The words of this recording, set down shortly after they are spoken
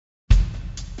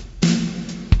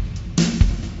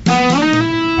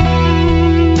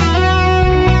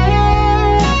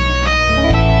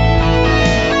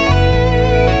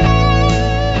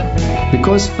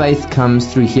Because faith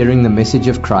comes through hearing the message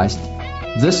of Christ,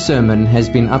 this sermon has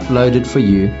been uploaded for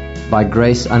you by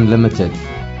Grace Unlimited,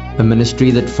 a ministry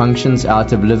that functions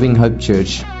out of Living Hope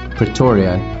Church,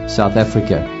 Pretoria, South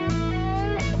Africa.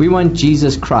 We want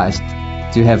Jesus Christ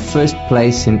to have first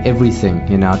place in everything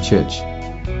in our church,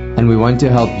 and we want to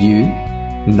help you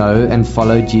know and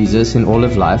follow Jesus in all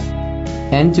of life,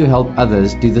 and to help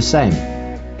others do the same.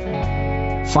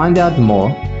 Find out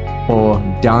more or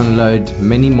download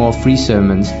many more free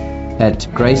sermons at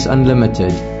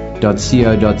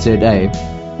graceunlimited.co.za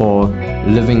or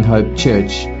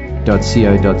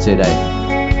livinghopechurch.co.za.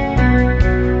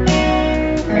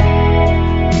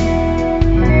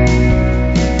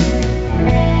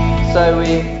 So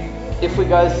if we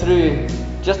go through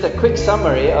just a quick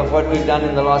summary of what we've done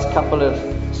in the last couple of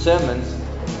sermons,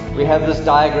 we have this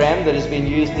diagram that has been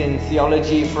used in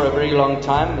theology for a very long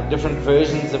time, different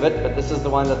versions of it, but this is the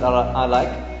one that I like.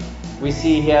 We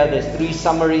see here there's 3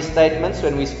 summary statements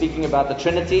when we're speaking about the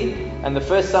Trinity, and the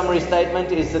first summary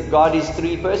statement is that God is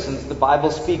 3 persons. The Bible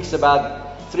speaks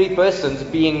about 3 persons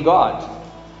being God.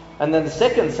 And then the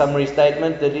second summary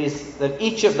statement that is that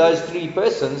each of those 3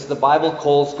 persons the Bible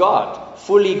calls God,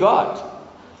 fully God.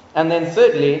 And then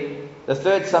thirdly, the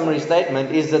third summary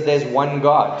statement is that there's one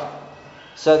God.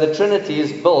 So the Trinity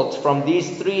is built from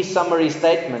these 3 summary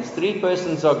statements. 3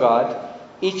 persons are God.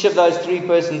 Each of those 3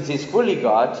 persons is fully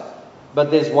God,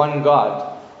 but there's one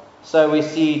God. So we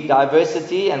see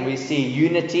diversity and we see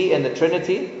unity in the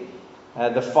Trinity.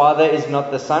 The Father is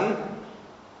not the Son.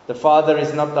 The Father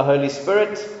is not the Holy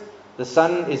Spirit. The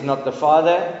Son is not the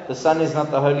Father. The Son is not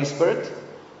the Holy Spirit.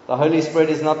 The Holy Spirit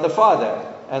is not the Father.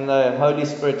 And the Holy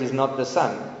Spirit is not the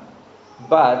Son.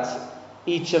 But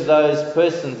each of those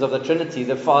persons of the Trinity,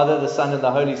 the Father, the Son, and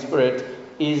the Holy Spirit,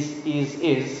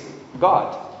 is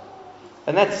God.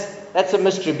 And that's a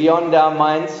mystery beyond our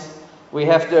minds. We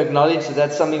have to acknowledge that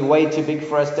that's something way too big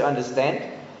for us to understand.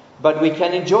 But we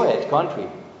can enjoy it, can't we?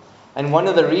 And one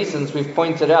of the reasons we've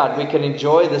pointed out we can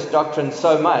enjoy this doctrine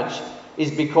so much is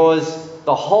because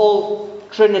the whole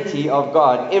Trinity of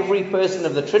God, every person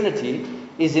of the Trinity,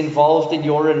 is involved in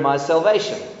your and my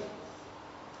salvation.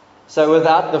 So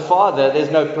without the Father,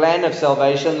 there's no plan of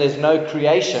salvation, there's no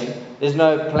creation, there's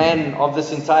no plan of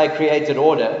this entire created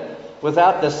order.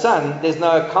 Without the Son, there's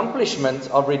no accomplishment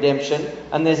of redemption,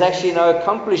 and there's actually no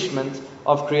accomplishment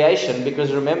of creation,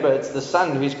 because remember, it's the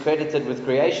Son who's credited with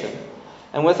creation.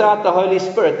 And without the Holy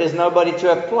Spirit, there's nobody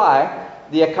to apply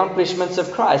the accomplishments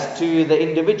of Christ to the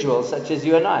individuals, such as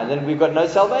you and I. Then we've got no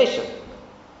salvation.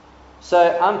 So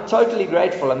I'm totally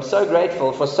grateful. I'm so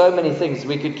grateful for so many things.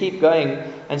 We could keep going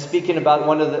and speaking about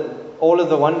all of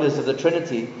the wonders of the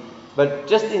Trinity. But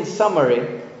just in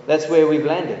summary, that's where we've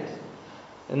landed.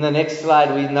 In the next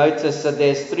slide, we notice that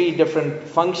there's 3 different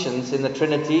functions in the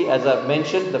Trinity. As I've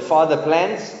mentioned, the Father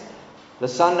plans, the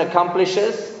Son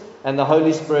accomplishes, and the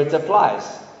Holy Spirit applies.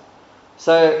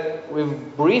 So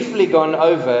we've briefly gone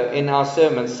over in our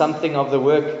sermons something of the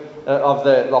work of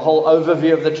the whole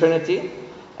overview of the Trinity.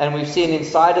 And we've seen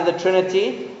inside of the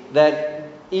Trinity that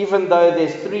even though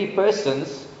there's 3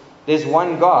 persons, there's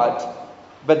one God.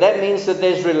 But that means that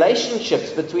there's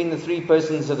relationships between the 3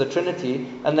 persons of the Trinity,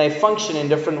 and they function in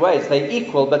different ways. They're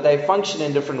equal, but they function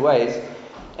in different ways.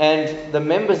 And the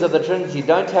members of the Trinity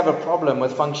don't have a problem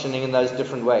with functioning in those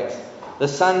different ways. The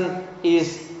Son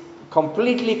is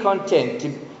completely content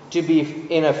to be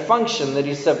in a function that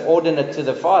is subordinate to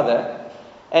the Father.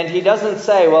 And he doesn't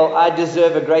say, well, I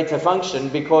deserve a greater function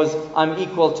because I'm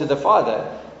equal to the Father.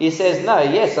 He says, no,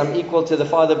 yes, I'm equal to the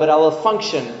Father, but I will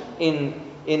function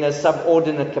in a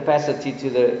subordinate capacity to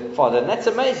the Father. And that's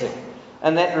amazing.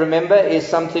 And that, remember, is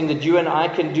something that you and I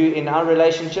can do in our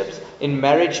relationships. In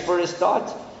marriage, for a start,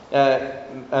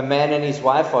 a man and his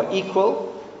wife are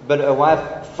equal, but a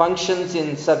wife functions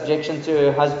in subjection to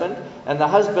her husband, and the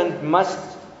husband must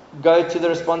go to the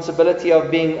responsibility of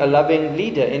being a loving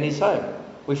leader in his home.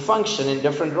 We function in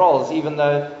different roles, even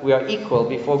though we are equal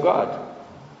before God.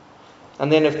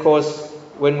 And then, of course,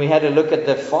 when we had a look at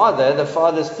the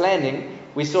Father's planning,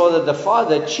 we saw that the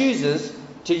Father chooses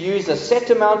to use a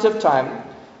set amount of time,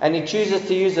 and He chooses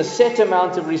to use a set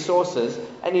amount of resources,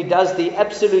 and He does the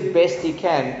absolute best He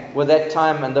can with that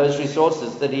time and those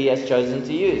resources that He has chosen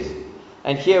to use.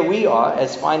 And here we are,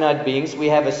 as finite beings, we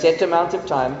have a set amount of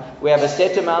time, we have a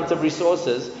set amount of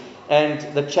resources, and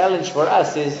the challenge for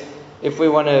us is, if we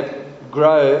want to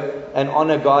grow and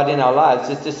honor God in our lives,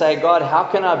 is to say, God, how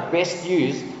can I best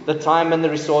use the time and the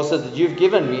resources that you've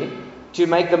given me to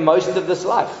make the most of this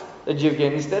life that you've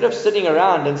given? Instead of sitting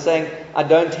around and saying, I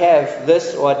don't have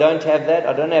this or I don't have that,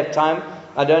 I don't have time,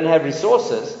 I don't have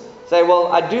resources, Say, well,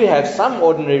 I do have some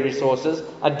ordinary resources.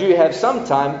 I do have some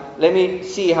time. Let me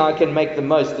see how I can make the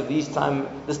most of this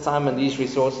time and these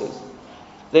resources.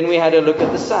 Then we had a look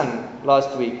at the sun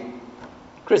last week,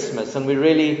 Christmas, and we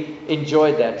really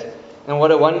enjoyed that. And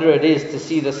what a wonder it is to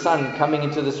see the Son coming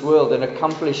into this world and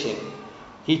accomplishing.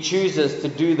 He chooses to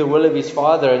do the will of His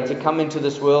Father and to come into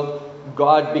this world,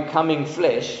 God becoming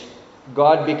flesh,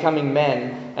 God becoming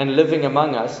man and living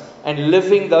among us and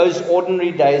living those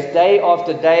ordinary days, day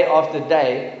after day after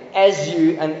day, as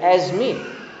you and as me.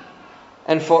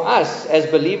 And for us, as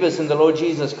believers in the Lord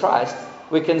Jesus Christ,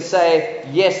 we can say,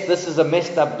 yes, this is a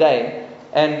messed up day,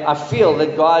 and I feel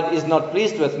that God is not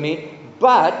pleased with me,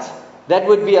 but that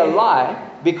would be a lie,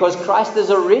 because Christ has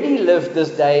already lived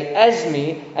this day as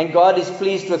me, and God is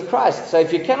pleased with Christ. So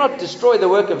if you cannot destroy the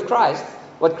work of Christ,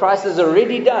 what Christ has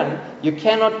already done, you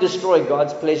cannot destroy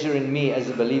God's pleasure in me as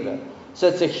a believer. So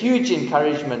it's a huge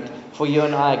encouragement for you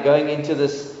and I going into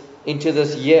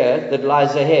this year that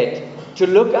lies ahead, to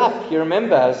look up. You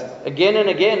remember, again and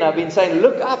again, I've been saying,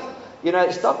 look up.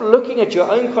 Stop looking at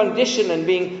your own condition and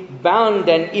being bound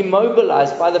and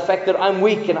immobilized by the fact that I'm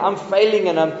weak and I'm failing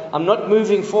and I'm not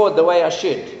moving forward the way I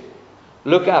should.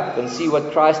 Look up and see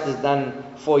what Christ has done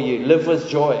for you. Live with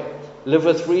joy. Live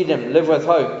with freedom. Live with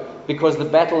hope. Because the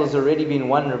battle has already been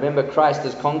won. Remember, Christ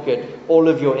has conquered all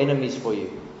of your enemies for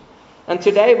you. And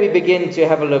today we begin to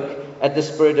have a look at the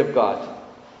Spirit of God.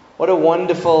 What a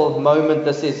wonderful moment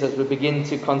this is as we begin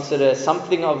to consider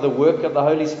something of the work of the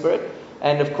Holy Spirit.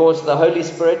 And of course, the Holy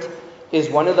Spirit is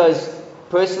one of those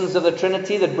persons of the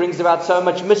Trinity that brings about so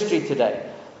much mystery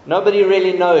today. Nobody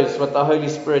really knows what the Holy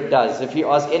Spirit does. If you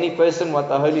ask any person what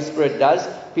the Holy Spirit does,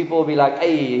 people will be like,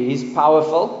 hey, He's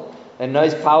powerful. And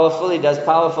knows powerful, He does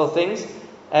powerful things.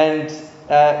 And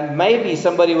maybe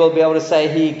somebody will be able to say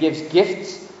He gives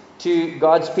gifts to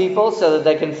God's people so that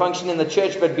they can function in the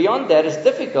church. But beyond that, it's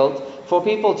difficult for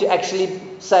people to actually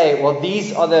say, well,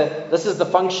 this is the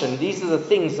function, these are the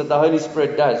things that the Holy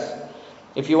Spirit does.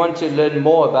 If you want to learn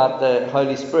more about the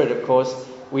Holy Spirit, of course,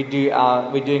 we're doing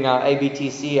our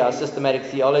ABTC, our systematic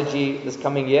theology, this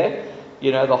coming year,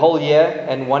 the whole year.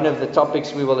 And one of the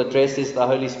topics we will address is the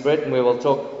Holy Spirit, and we will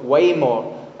talk way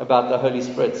more about the Holy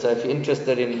Spirit. So if you're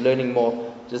interested in learning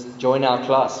more, just join our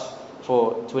class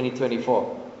for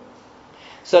 2024.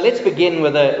 So let's begin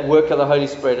with the work of the Holy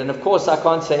Spirit. And of course, I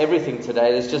can't say everything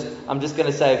today. I'm just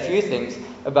going to say a few things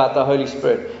about the Holy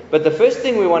Spirit. But the first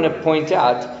thing we want to point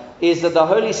out is that the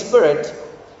Holy Spirit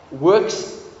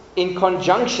works in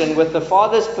conjunction with the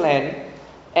Father's plan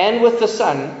and with the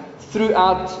Son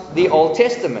throughout the Old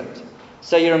Testament.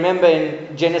 So you remember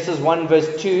in Genesis 1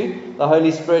 verse 2, the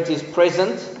Holy Spirit is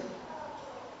present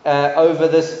over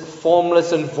this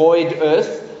formless and void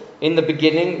earth. In the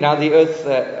beginning,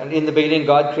 in the beginning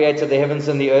God created the heavens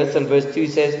and the earth. And verse 2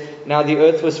 says, now the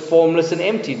earth was formless and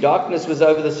empty. Darkness was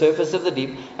over the surface of the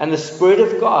deep, and the Spirit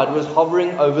of God was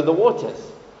hovering over the waters.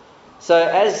 So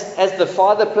as the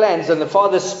Father plans and the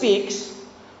Father speaks,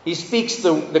 He speaks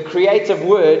the creative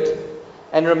word.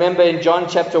 And remember in John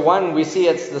chapter 1, we see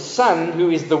it's the Son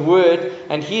who is the Word,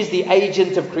 and He's the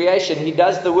agent of creation. He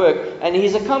does the work, and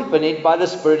He's accompanied by the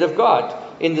Spirit of God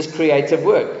in this creative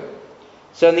work.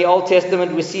 So in the Old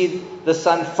Testament, we see the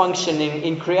Son functioning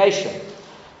in creation.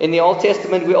 In the Old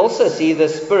Testament, we also see the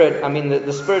Spirit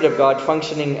of God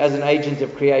functioning as an agent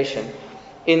of creation.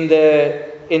 In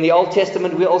the Old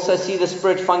Testament, we also see the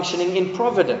Spirit functioning in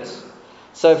providence.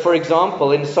 So, for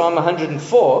example, in Psalm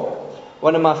 104,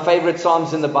 one of my favorite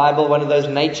Psalms in the Bible, one of those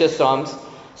nature Psalms,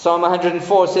 Psalm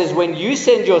 104 says, when you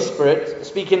send your Spirit,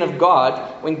 speaking of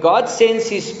God, when God sends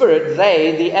His Spirit,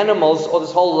 they, the animals, or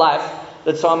this whole life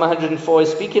that Psalm 104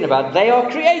 is speaking about, they are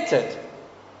created.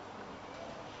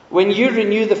 When you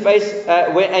renew the face,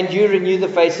 you renew the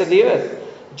face of the earth.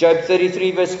 Job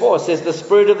 33 verse 4 says, the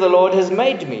Spirit of the Lord has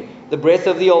made me. The breath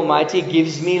of the Almighty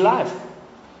gives me life.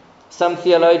 Some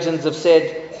theologians have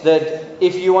said that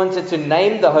if you wanted to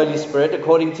name the Holy Spirit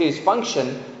according to His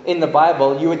function in the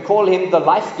Bible, you would call Him the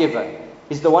life giver.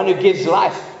 He's the one who gives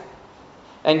life.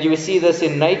 And you see this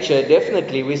in nature,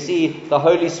 definitely. We see the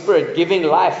Holy Spirit giving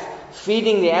life,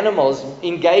 feeding the animals,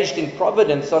 engaged in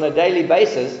providence on a daily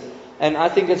basis. And I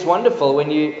think it's wonderful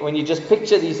when you just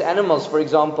picture these animals, for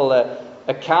example,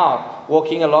 a cow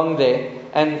walking along there,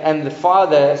 and the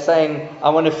father saying, I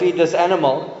want to feed this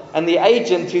animal, and the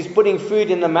agent who's putting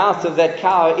food in the mouth of that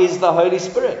cow is the Holy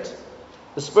Spirit.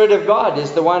 The Spirit of God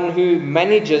is the one who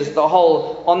manages the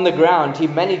whole on the ground. He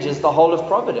manages the whole of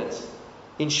providence.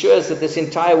 Ensures that this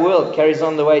entire world carries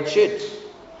on the way it should.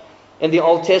 In the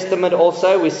Old Testament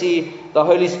also, we see the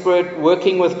Holy Spirit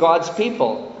working with God's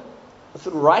people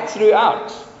right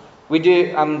throughout. We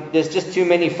do. There's just too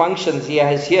many functions he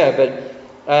has here, but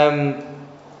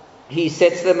he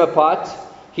sets them apart.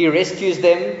 He rescues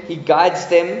them. He guides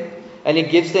them, and he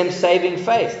gives them saving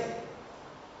faith.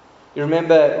 You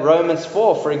remember Romans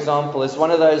 4, for example, is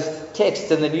one of those texts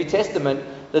in the New Testament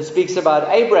that speaks about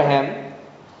Abraham.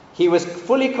 He was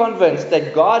fully convinced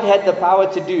that God had the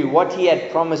power to do what he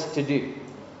had promised to do.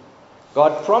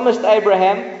 God promised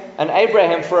Abraham, and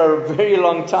Abraham, for a very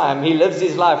long time, he lives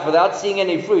his life without seeing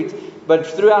any fruit. But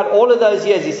throughout all of those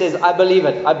years, he says, I believe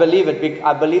it. I believe it.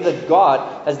 I believe that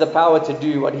God has the power to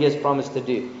do what he has promised to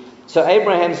do. So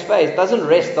Abraham's faith doesn't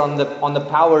rest on the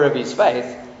power of his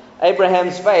faith.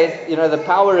 Abraham's faith, the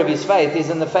power of his faith is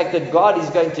in the fact that God is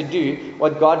going to do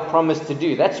what God promised to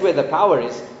do. That's where the power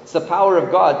is. It's the power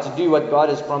of God to do what God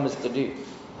has promised to do.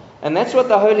 And that's what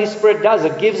the Holy Spirit does.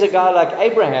 It gives a guy like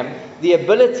Abraham the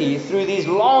ability through these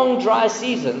long dry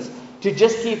seasons to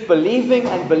just keep believing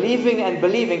and believing and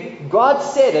believing. God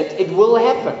said it, it will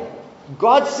happen.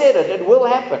 God said it, it will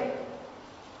happen.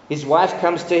 His wife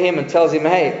comes to him and tells him,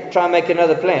 hey, try and make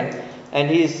another plan.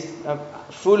 And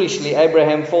foolishly,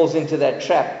 Abraham falls into that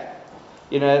trap.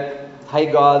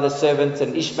 Hagar, the servant,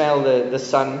 and Ishmael, the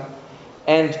son.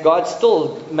 And God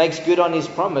still makes good on his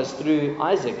promise through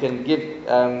Isaac and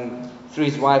through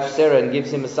his wife Sarah, and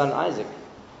gives him a son Isaac.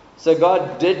 So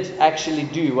God did actually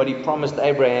do what he promised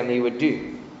Abraham he would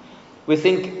do. We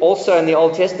think also in the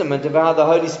Old Testament of how the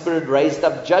Holy Spirit raised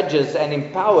up judges and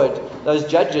empowered those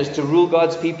judges to rule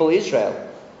God's people Israel.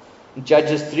 In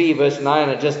Judges 3 verse 9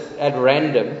 are just at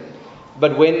random.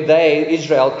 But when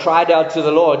Israel, cried out to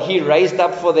the Lord, he raised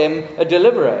up for them a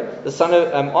deliverer, the son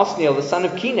of Othniel, the son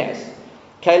of Kenaz,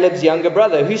 Caleb's younger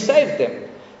brother, who saved them.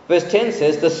 Verse 10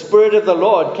 says, the Spirit of the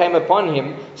Lord came upon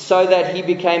him so that he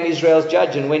became Israel's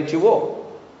judge and went to war.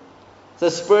 The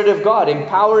Spirit of God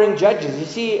empowering judges. You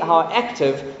see how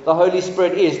active the Holy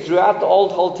Spirit is throughout the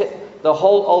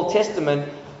whole Old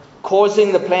Testament,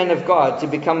 causing the plan of God to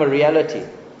become a reality.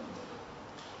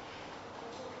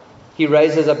 He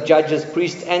raises up judges,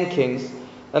 priests, and kings.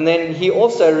 And then he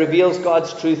also reveals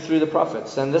God's truth through the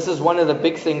prophets. And this is one of the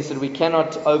big things that we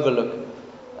cannot overlook.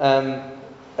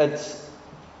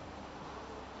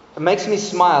 It makes me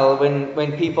smile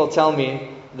when people tell me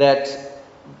that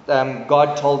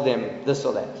God told them this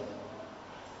or that.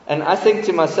 And I think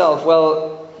to myself,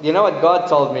 well, you know what God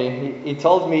told me? He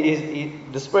told me,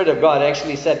 the Spirit of God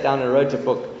actually sat down and wrote a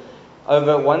book.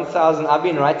 Over 1,000, I've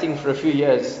been writing for a few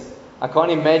years. I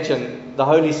can't imagine the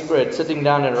Holy Spirit sitting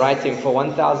down and writing for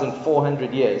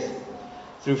 1,400 years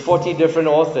through 40 different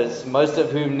authors, most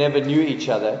of whom never knew each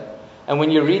other. And when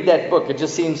you read that book, it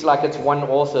just seems like it's one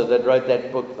author that wrote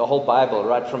that book, the whole Bible,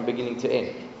 right from beginning to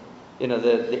end.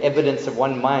 The evidence of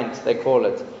one mind, they call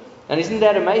it. And isn't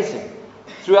that amazing?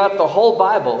 Throughout the whole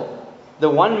Bible, the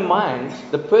one mind,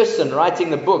 the person writing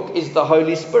the book, is the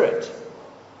Holy Spirit.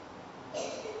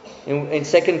 In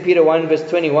 2 Peter 1 verse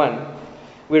 21,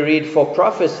 we read, for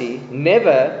prophecy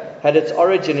never had its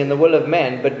origin in the will of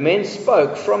man, but men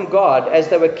spoke from God as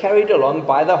they were carried along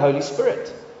by the Holy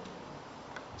Spirit.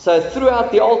 So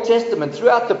throughout the Old Testament,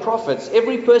 throughout the prophets,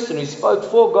 every person who spoke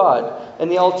for God in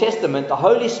the Old Testament, the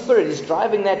Holy Spirit is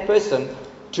driving that person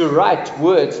to write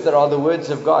words that are the words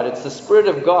of God. It's the Spirit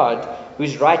of God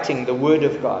who's writing the Word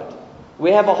of God.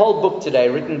 We have a whole book today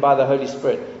written by the Holy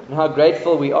Spirit. And how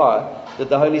grateful we are that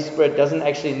the Holy Spirit doesn't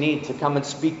actually need to come and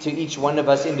speak to each one of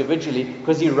us individually,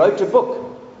 because He wrote a book.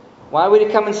 Why would He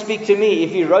come and speak to me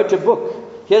if He wrote a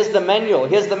book? Here's the manual,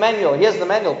 here's the manual, here's the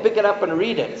manual. Pick it up and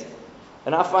read it.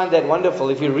 And I find that wonderful.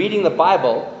 If you're reading the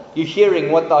Bible, you're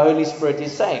hearing what the Holy Spirit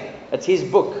is saying. It's His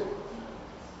book.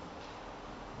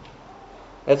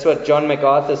 That's what John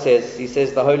MacArthur says. He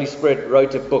says the Holy Spirit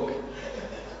wrote a book.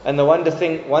 And the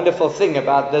wonderful thing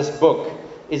about this book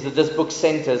is that this book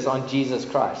centers on Jesus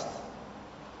Christ.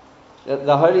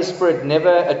 The Holy Spirit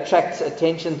never attracts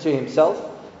attention to Himself.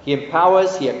 He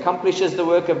empowers, He accomplishes the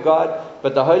work of God,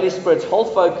 but the Holy Spirit's whole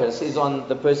focus is on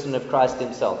the person of Christ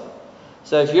Himself.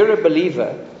 So if you're a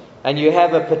believer and you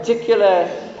have a particular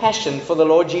passion for the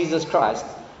Lord Jesus Christ,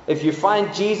 if you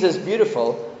find Jesus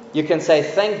beautiful, you can say,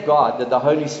 thank God that the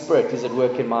Holy Spirit is at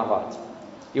work in my heart.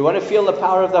 You want to feel the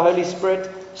power of the Holy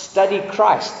Spirit? Study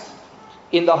Christ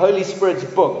in the Holy Spirit's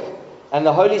book, and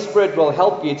the Holy Spirit will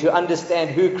help you to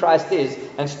understand who Christ is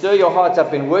and stir your heart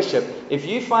up in worship. If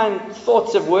you find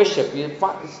thoughts of worship, you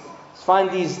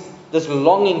find this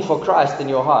longing for Christ in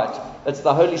your heart, it's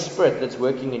the Holy Spirit that's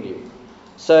working in you.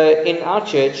 So in our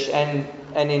church and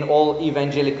in all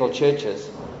evangelical churches,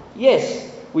 yes,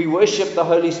 we worship the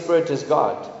Holy Spirit as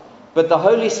God. But the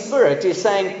Holy Spirit is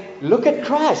saying, look at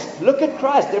Christ, look at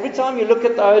Christ. Every time you look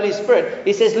at the Holy Spirit,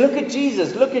 He says, look at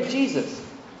Jesus, look at Jesus.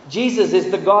 Jesus is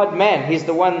the God-man. He's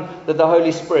the one that the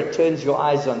Holy Spirit turns your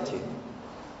eyes onto.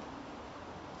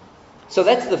 So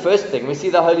that's the first thing. We see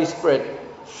the Holy Spirit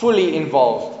fully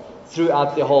involved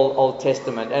throughout the whole Old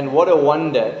Testament. And what a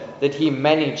wonder that He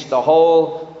managed the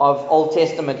whole of Old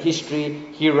Testament history.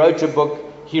 He wrote a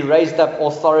book. He raised up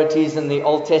authorities in the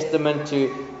Old Testament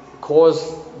to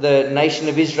cause the nation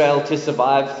of Israel to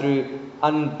survive through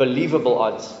unbelievable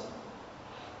odds.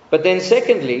 But then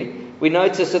secondly, we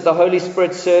notice that the Holy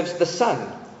Spirit serves the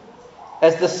Son.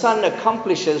 As the Son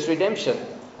accomplishes redemption.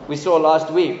 We saw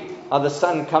last week how the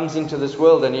Son comes into this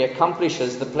world and He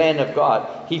accomplishes the plan of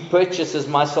God. He purchases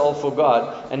my soul for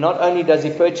God. And not only does He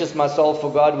purchase my soul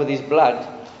for God with His blood,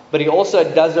 but He also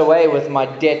does away with my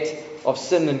debt of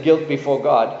sin and guilt before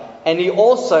God. And He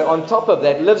also, on top of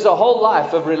that, lives a whole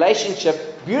life of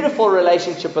relationship, beautiful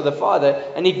relationship with the Father,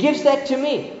 and He gives that to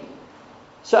me.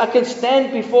 So I can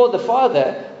stand before the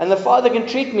Father, and the Father can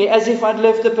treat me as if I'd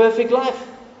lived a perfect life.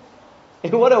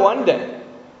 What a wonder.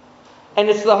 And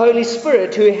it's the Holy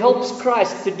Spirit who helps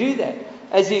Christ to do that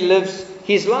as He lives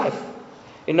His life.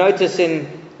 You notice in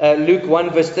Luke 1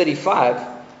 verse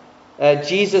 35,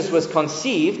 Jesus was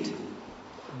conceived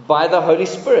by the Holy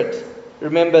Spirit.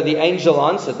 Remember, the angel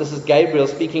answered, this is Gabriel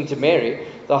speaking to Mary,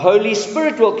 the Holy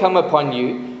Spirit will come upon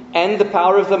you, and the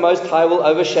power of the Most High will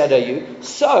overshadow you.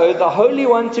 So the Holy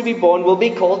One to be born will be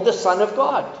called the Son of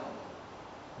God.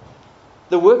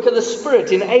 The work of the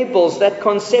Spirit enables that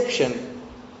conception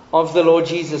of the Lord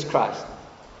Jesus Christ.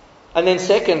 And then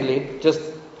secondly, just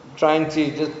trying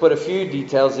to just put a few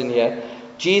details in here,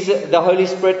 the Holy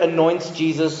Spirit anoints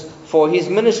Jesus for His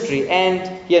ministry,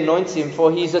 and He anoints Him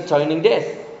for His atoning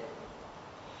death.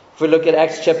 If we look at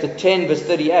Acts chapter 10 verse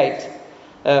 38,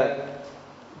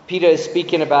 Peter is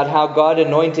speaking about how God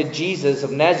anointed Jesus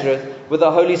of Nazareth with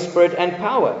the Holy Spirit and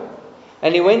power.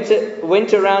 And He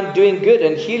went around doing good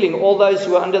and healing all those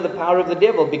who were under the power of the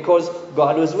devil, because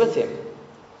God was with Him.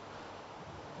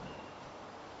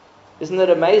 Isn't it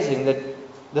amazing that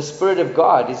the Spirit of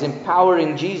God is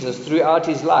empowering Jesus throughout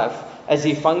His life as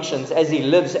He functions, as He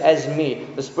lives as me?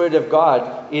 The Spirit of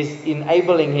God is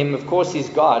enabling Him. Of course He's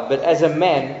God, but as a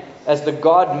man, as the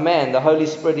God-man, the Holy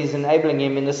Spirit is enabling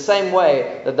Him in the same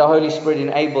way that the Holy Spirit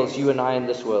enables you and I in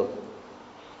this world.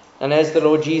 And as the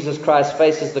Lord Jesus Christ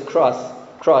faces the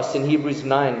cross in Hebrews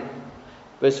 9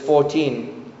 verse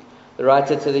 14, the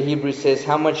writer to the Hebrews says,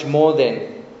 how much more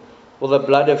then will the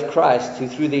blood of Christ, who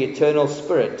through the eternal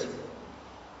Spirit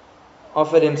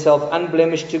offered Himself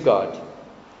unblemished to God,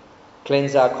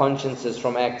 cleanse our consciences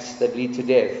from acts that lead to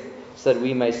death, so that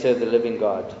we may serve the living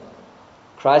God.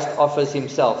 Christ offers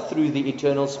Himself through the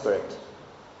eternal Spirit.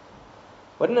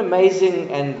 What an amazing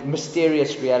and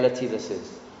mysterious reality this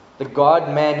is. The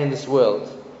God-man in this world,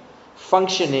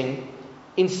 functioning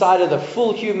inside of the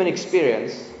full human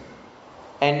experience,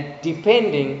 and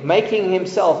making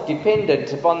Himself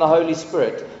dependent upon the Holy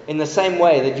Spirit in the same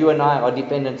way that you and I are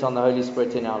dependent on the Holy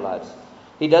Spirit in our lives.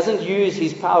 He doesn't use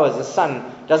His powers, the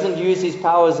Son doesn't use His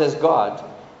powers as God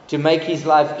to make His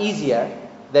life easier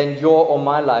than your or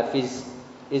my life is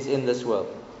in this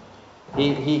world.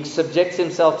 He subjects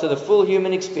Himself to the full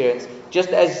human experience, just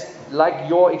as like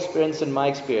your experience and my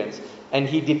experience, and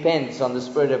He depends on the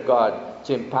Spirit of God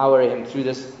to empower Him through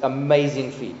this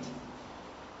amazing feat.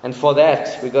 And for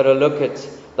that, we've got to look at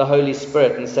the Holy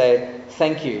Spirit and say,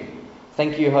 thank you.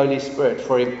 Thank you, Holy Spirit,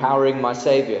 for empowering my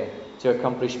Savior to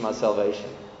accomplish my salvation.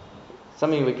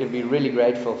 Something we can be really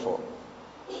grateful for.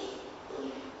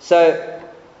 So,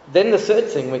 then the third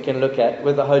thing we can look at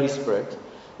with the Holy Spirit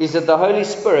is that the Holy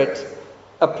Spirit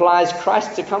applies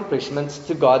Christ's accomplishments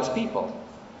to God's people.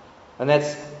 And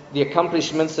that's the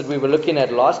accomplishments that we were looking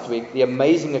at last week, the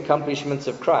amazing accomplishments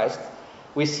of Christ.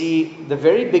 We see the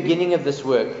very beginning of this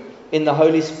work in the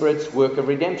Holy Spirit's work of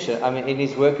redemption, in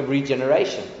His work of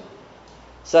regeneration.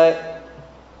 So,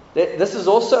 this is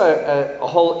also a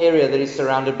whole area that is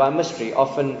surrounded by mystery,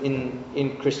 often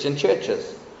in Christian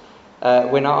churches.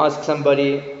 When I ask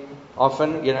somebody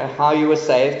often, how you were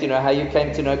saved, how you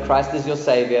came to know Christ as your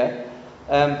Savior,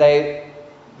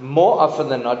 more often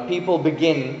than not, people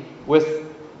begin with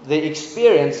the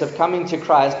experience of coming to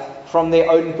Christ from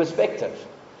their own perspective.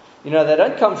 They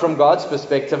don't come from God's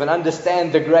perspective and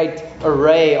understand the great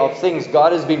array of things.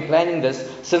 God has been planning this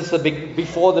since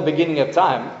before the beginning of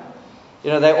time.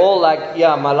 They're all like,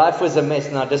 my life was a mess,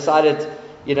 and I decided,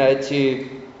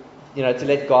 to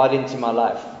let God into my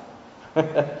life.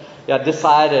 I have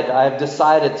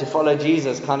decided to follow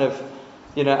Jesus.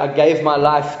 I gave my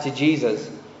life to Jesus,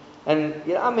 and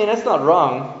that's not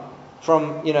wrong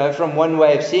from one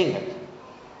way of seeing it.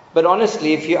 But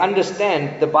honestly, if you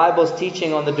understand the Bible's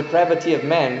teaching on the depravity of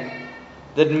man,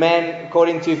 that man,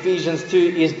 according to Ephesians 2,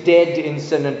 is dead in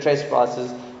sin and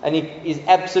trespasses, and he is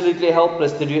absolutely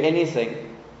helpless to do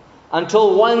anything.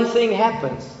 Until one thing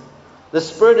happens. The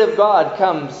Spirit of God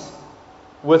comes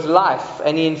with life,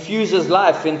 and He infuses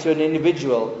life into an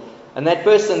individual. And that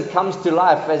person comes to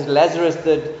life as Lazarus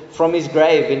did from his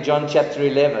grave in John chapter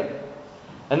 11.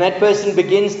 And that person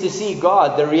begins to see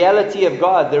God, the reality of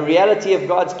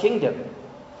God's kingdom.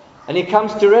 And he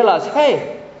comes to realize,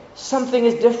 hey, something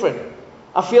is different.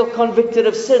 I feel convicted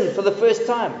of sin for the first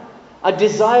time. I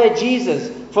desire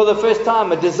Jesus for the first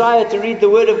time. I desire to read the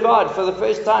Word of God for the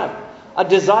first time. I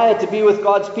desire to be with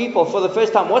God's people for the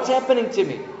first time. What's happening to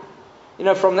me?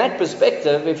 From that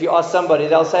perspective, if you ask somebody,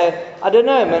 they'll say, I don't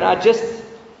know, man,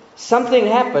 something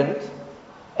happened,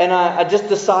 and I just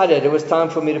decided it was time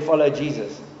for me to follow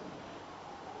Jesus.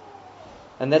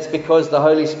 And that's because the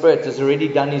Holy Spirit has already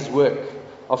done His work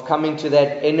of coming to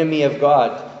that enemy of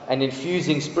God and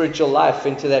infusing spiritual life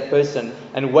into that person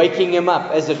and waking him up,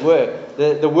 as it were.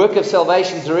 The work of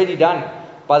salvation is already done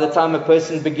by the time a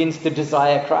person begins to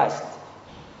desire Christ.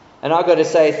 And I've got to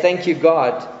say, thank you,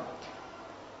 God,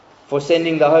 for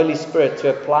sending the Holy Spirit to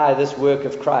apply this work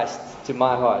of Christ to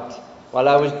my heart. While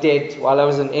I was dead, while I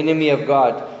was an enemy of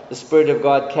God, the Spirit of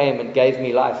God came and gave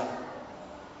me life.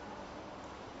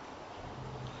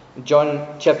 In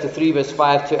John chapter 3, verse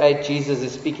 5 to 8, Jesus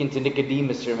is speaking to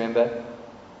Nicodemus, remember?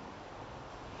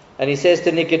 And He says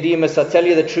to Nicodemus, I tell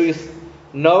you the truth,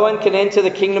 no one can enter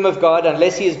the kingdom of God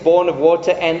unless he is born of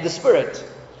water and the Spirit.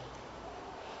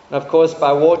 And of course,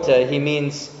 by water, He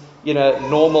means,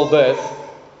 normal birth.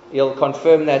 He'll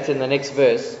confirm that in the next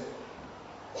verse.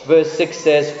 Verse 6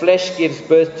 says, flesh gives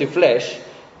birth to flesh,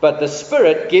 but the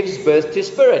Spirit gives birth to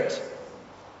spirit.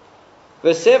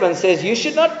 Verse 7 says, you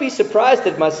should not be surprised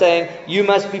at my saying, you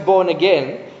must be born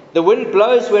again. The wind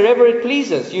blows wherever it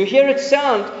pleases. You hear its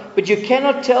sound, but you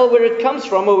cannot tell where it comes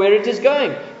from or where it is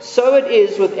going. So it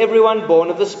is with everyone born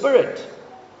of the Spirit.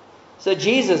 So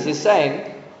Jesus is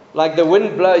saying, like the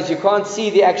wind blows, you can't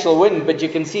see the actual wind, but you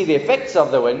can see the effects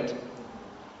of the wind.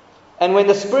 And when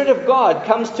the Spirit of God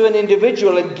comes to an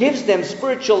individual and gives them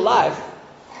spiritual life,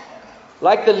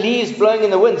 like the leaves blowing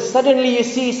in the wind, suddenly you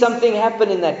see something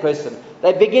happen in that person.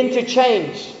 They begin to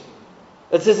change.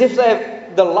 It's as if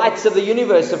the lights of the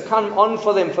universe have come on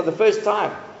for them for the first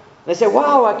time. They say,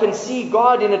 wow, I can see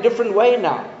God in a different way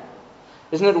now.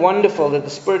 Isn't it wonderful that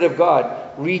the Spirit of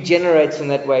God regenerates in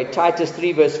that way? Titus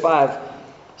 3 verse 5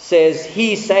 says,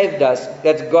 He saved us,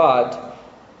 that's God,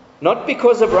 not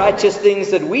because of righteous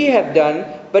things that we have done,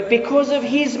 but because of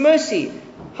His mercy.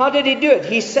 How did He do it?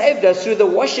 He saved us through the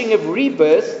washing of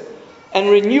rebirth and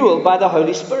renewal by the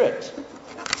Holy Spirit.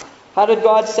 How did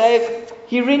God save?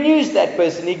 He renews that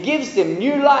person. He gives them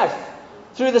new life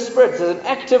through the Spirit. It's an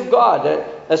act of God,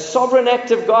 a sovereign act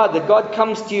of God, that God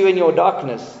comes to you in your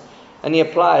darkness and He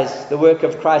applies the work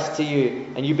of Christ to you,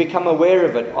 and you become aware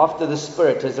of it after the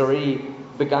Spirit has already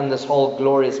begun this whole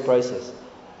glorious process.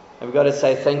 And we've got to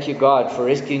say thank you, God, for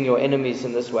rescuing your enemies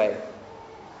in this way.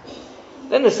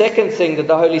 Then the second thing that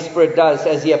the Holy Spirit does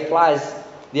as He applies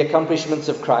the accomplishments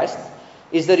of Christ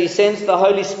is that He sends the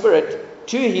Holy Spirit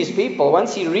to His people.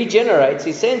 Once He regenerates,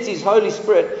 He sends His Holy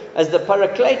Spirit as the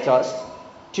Parakletos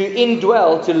to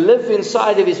indwell, to live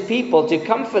inside of His people, to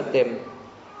comfort them,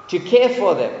 to care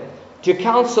for them, to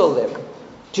counsel them,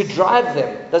 to drive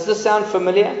them. Does this sound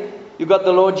familiar? You've got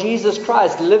the Lord Jesus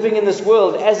Christ living in this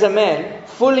world as a man,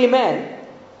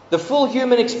 the full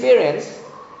human experience,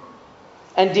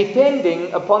 and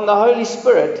depending upon the Holy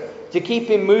Spirit to keep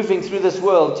Him moving through this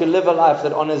world to live a life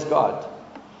that honors God.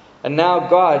 And now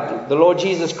God, the Lord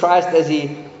Jesus Christ, as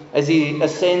He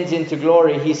ascends into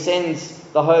glory, He sends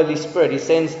the Holy Spirit. He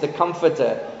sends the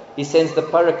Comforter. He sends the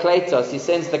Parakletos. He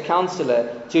sends the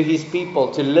Counselor to His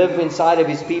people to live inside of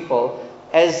His people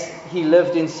as He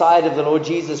lived inside of the Lord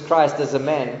Jesus Christ as a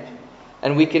man.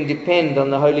 And we can depend on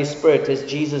the Holy Spirit as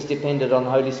Jesus depended on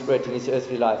the Holy Spirit in His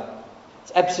earthly life.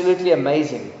 It's absolutely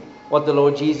amazing what the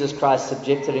Lord Jesus Christ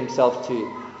subjected Himself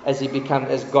to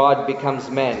as God becomes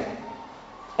man.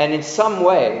 And in some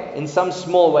way, in some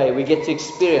small way, we get to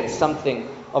experience something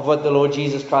of what the Lord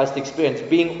Jesus Christ experienced.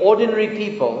 Being ordinary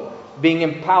people, being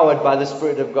empowered by the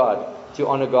Spirit of God to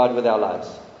honor God with our lives.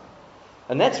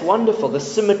 And that's wonderful, the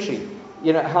symmetry.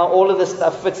 How all of this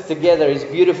stuff fits together is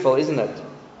beautiful, isn't it?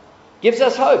 Gives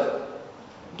us hope.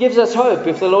 Gives us hope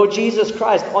if the Lord Jesus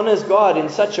Christ honors God in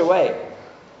such a way.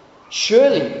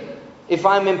 Surely, if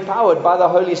I'm empowered by the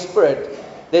Holy Spirit,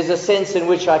 there's a sense in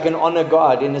which I can honor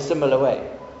God in a similar way.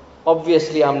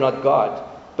 Obviously, I'm not God,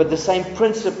 but the same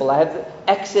principle. I have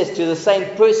access to the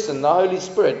same person, the Holy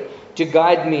Spirit, to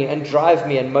guide me and drive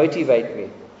me and motivate me.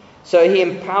 So he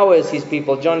empowers his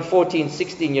people. John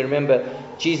 14:16, you remember,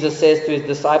 Jesus says to his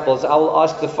disciples, I will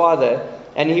ask the Father,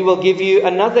 and he will give you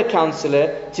another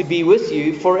counselor to be with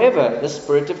you forever, the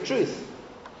Spirit of truth.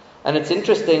 And it's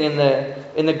interesting in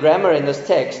the grammar in this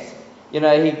text,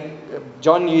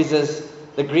 John uses,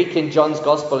 the Greek in John's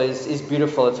Gospel is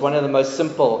beautiful. It's one of the most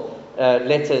simple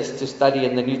letters to study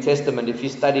in the New Testament if you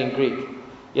study in Greek.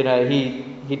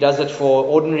 He does it for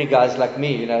ordinary guys like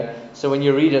me, So when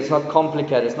you read it, it's not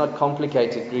complicated. It's not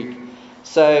complicated Greek.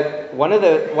 So one of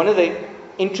the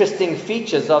interesting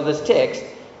features of this text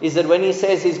is that when he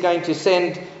says he's going to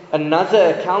send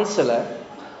another counselor,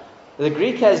 the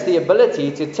Greek has the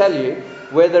ability to tell you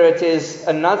whether it is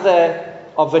another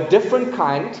of a different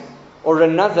kind or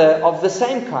another of the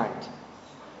same kind.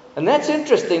 And that's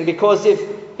interesting, because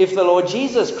if the Lord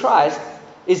Jesus Christ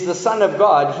is the Son of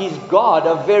God, he's God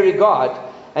of very God,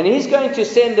 and he's going to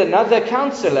send another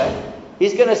counselor,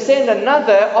 he's going to send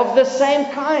another of the same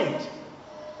kind.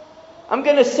 I'm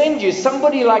going to send you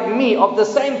somebody like me, of the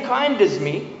same kind as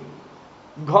me,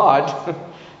 God,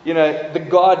 the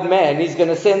God man. He's going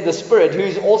to send the Spirit,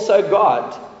 who's also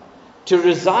God, to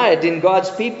reside in God's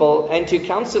people and to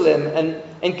counsel them and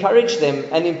encourage them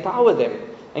and empower them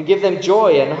and give them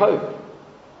joy and hope.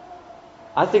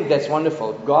 I think that's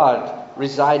wonderful. God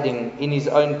residing in his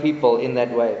own people in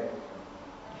that way.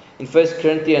 In 1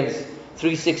 Corinthians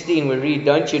 3:16 we read,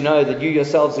 don't you know that you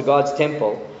yourselves are God's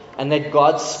temple and that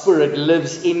God's Spirit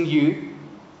lives in you?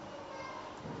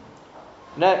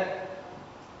 Now,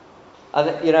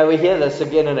 we hear this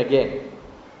again and again.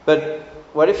 But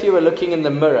what if you were looking in the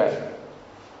mirror,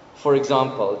 for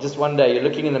example, just one day you're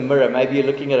looking in the mirror, maybe you're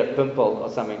looking at a pimple or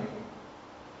something,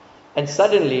 and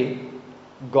suddenly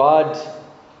God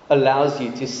allows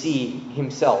you to see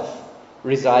himself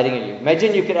residing in you.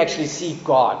 Imagine you could actually see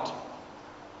God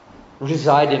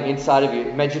residing inside of you.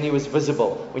 Imagine he was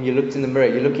visible when you looked in the mirror.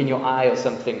 You look in your eye or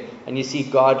something and you see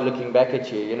God looking back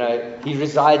at you. He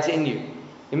resides in you.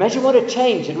 Imagine what a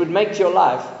change it would make to your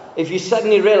life if you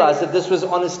suddenly realize that this was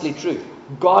honestly true.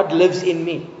 God lives in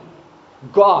me.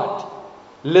 God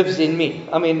lives in me.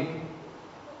 I mean,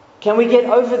 can we get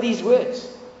over these words?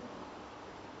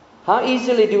 How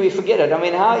easily do we forget it? I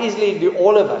mean, how easily do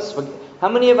all of us forget? How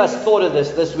many of us thought of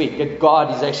this week? That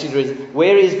God is actually,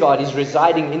 where is God? He's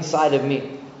residing inside of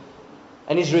me.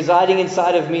 And he's residing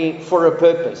inside of me for a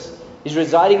purpose. He's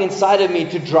residing inside of me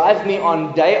to drive me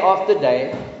on day after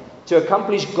day to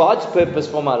accomplish God's purpose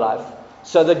for my life,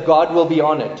 so that God will be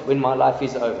honored when my life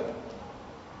is over.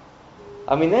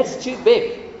 I mean, that's too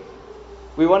big.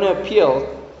 We want to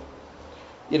appeal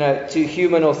to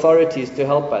human authorities to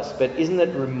help us. But isn't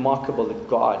it remarkable that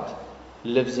God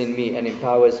lives in me and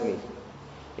empowers me?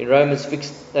 In Romans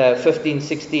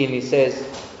 15:16, he says,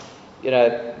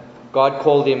 God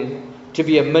called him to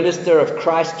be a minister of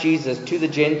Christ Jesus to the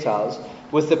Gentiles,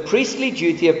 with the priestly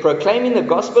duty of proclaiming the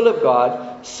gospel of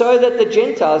God, so that the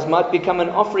Gentiles might become an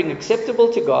offering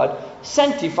acceptable to God,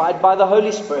 sanctified by the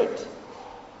Holy Spirit.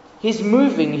 He's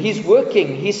moving, he's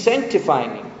working, he's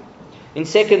sanctifying him. In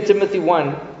 2 Timothy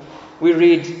 1, we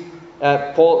read,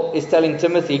 Paul is telling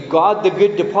Timothy, guard the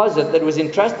good deposit that was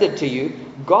entrusted to you,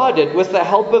 guard it with the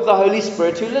help of the Holy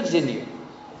Spirit who lives in you.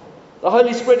 The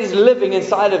Holy Spirit is living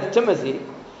inside of Timothy.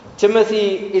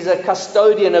 Timothy is a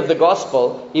custodian of the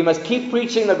gospel. He must keep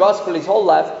preaching the gospel his whole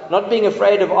life, not being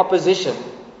afraid of opposition.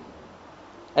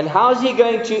 And how is he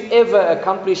going to ever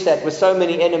accomplish that with so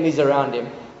many enemies around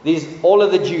him? All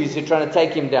of the Jews who are trying to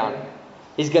take him down.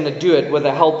 He's going to do it with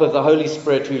the help of the Holy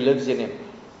Spirit who lives in him.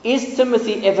 Is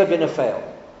Timothy ever going to fail?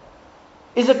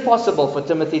 Is it possible for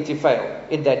Timothy to fail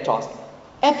in that task?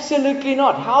 Absolutely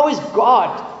not. How is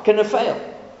God going to fail?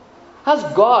 How's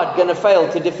God going to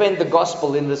fail to defend the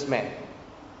gospel in this man?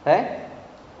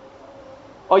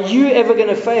 Are you ever going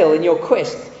to fail in your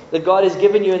quest that God has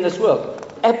given you in this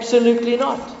world? Absolutely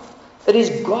not. It is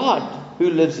God who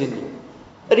lives in you.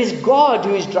 It is God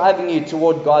who is driving you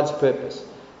toward God's purpose.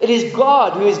 It is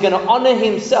God who is going to honor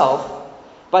himself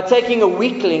by taking a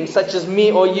weakling such as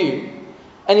me or you,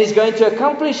 and he's going to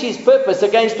accomplish his purpose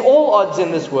against all odds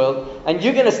in this world, and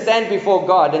you're going to stand before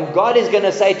God, and God is going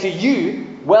to say to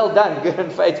you, well done, good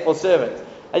and faithful servant.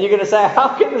 And you're going to say,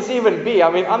 how can this even be?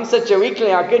 I mean, I'm such a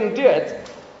weakling, I couldn't do it.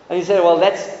 And he said, well,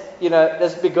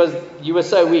 that's because you were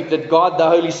so weak that God, the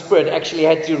Holy Spirit, actually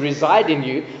had to reside in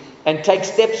you and take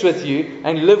steps with you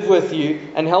and live with you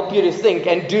and help you to think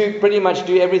and pretty much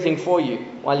do everything for you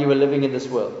while you were living in this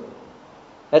world.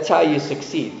 That's how you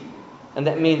succeed. And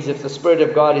that means if the Spirit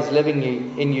of God is living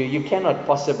in you, you cannot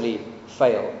possibly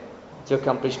fail to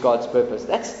accomplish God's purpose.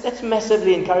 That's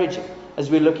massively encouraging as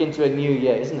we look into a new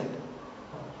year, isn't it?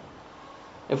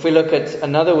 If we look at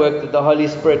another work that the Holy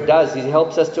Spirit does, He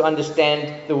helps us to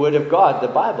understand the Word of God, the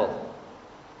Bible.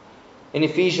 In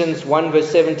Ephesians 1 verse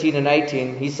 17 and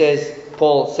 18,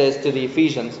 Paul says to the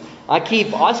Ephesians, I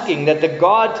keep asking that the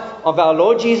God of our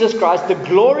Lord Jesus Christ, the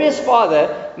glorious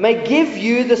Father, may give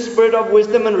you the spirit of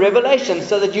wisdom and revelation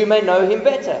so that you may know Him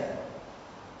better.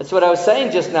 That's what I was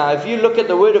saying just now. If you look at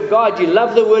the Word of God, you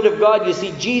love the Word of God, you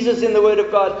see Jesus in the Word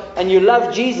of God, and you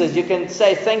love Jesus, you can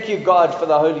say, thank you, God, for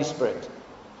the Holy Spirit.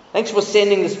 Thanks for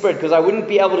sending the Spirit, because I wouldn't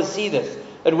be able to see this.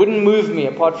 It wouldn't move me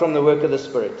apart from the work of the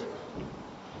Spirit.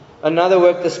 Another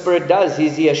work the Spirit does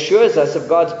is He assures us of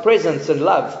God's presence and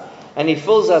love, and He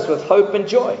fills us with hope and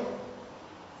joy.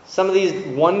 Some of these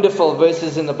wonderful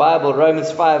verses in the Bible,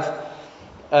 Romans 5,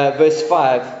 verse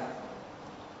 5,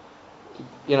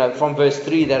 from verse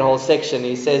 3, that whole section,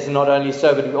 he says, not only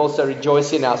so, but we also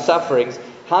rejoice in our sufferings.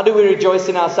 How do we rejoice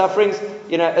in our sufferings?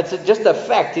 It's just a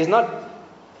fact. He's not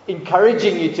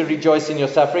encouraging you to rejoice in your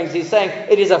sufferings. He's saying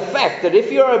it is a fact that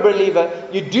if you're a believer,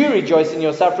 you do rejoice in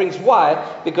your sufferings.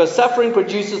 Why? Because suffering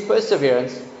produces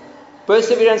perseverance,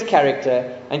 perseverance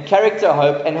character, and character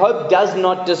hope, and hope does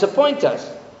not disappoint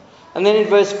us. And then in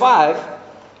verse 5,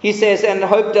 he says, and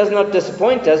hope does not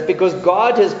disappoint us because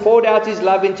God has poured out His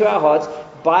love into our hearts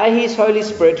by His Holy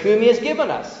Spirit whom He has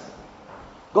given us.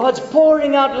 God's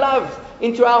pouring out love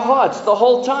into our hearts the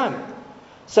whole time.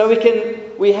 So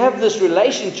we have this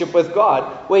relationship with God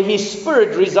where His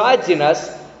Spirit resides in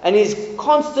us and He's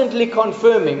constantly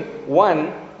confirming,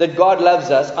 one, that God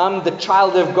loves us. I'm the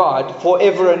child of God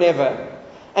forever and ever.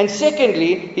 And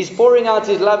secondly, He's pouring out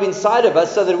His love inside of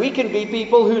us so that we can be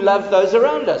people who love those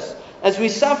around us. As we're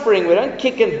suffering, we don't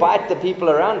kick and bite the people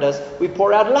around us. We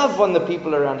pour out love on the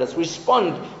people around us. We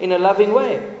respond in a loving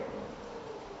way.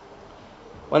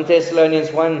 1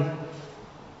 Thessalonians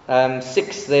 1,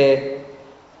 6 there,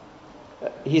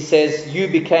 he says, you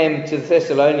became, to the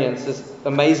Thessalonians, this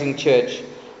amazing church,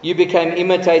 you became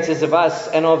imitators of us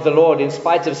and of the Lord in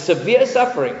spite of severe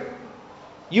suffering.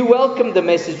 You welcomed the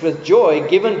message with joy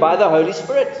given by the Holy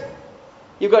Spirit.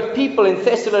 You've got people in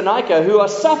Thessalonica who are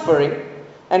suffering,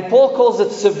 and Paul calls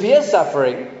it severe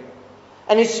suffering.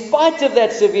 And in spite of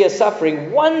that severe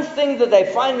suffering, one thing that they're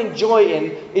finding joy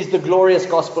in is the glorious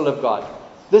gospel of God.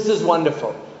 This is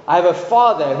wonderful. I have a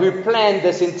Father who planned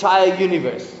this entire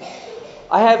universe.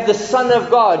 I have the Son of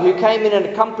God who came in and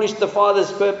accomplished the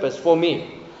Father's purpose for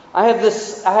me. I have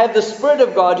the Spirit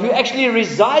of God who actually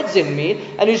resides in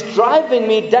me and is driving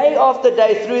me day after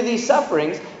day through these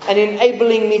sufferings and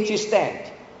enabling me to stand.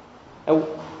 And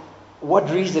what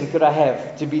reason could I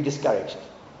have to be discouraged?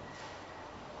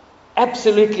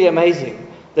 Absolutely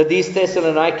amazing that these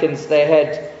Thessalonians, they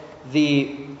had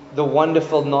the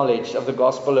wonderful knowledge of the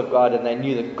gospel of God, and they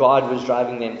knew that God was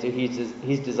driving them to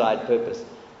His desired purpose.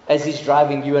 As He's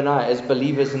driving you and I as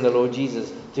believers in the Lord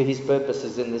Jesus to His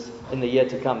purposes in the year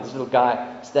to come. This little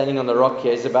guy standing on the rock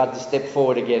here is about to step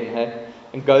forward again,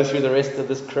 and go through the rest of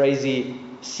this crazy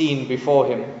scene before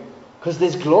him, because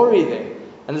there's glory there,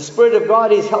 and the Spirit of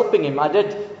God is helping him. I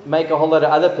did make a whole lot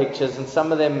of other pictures, and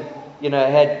some of them,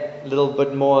 had a little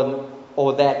bit more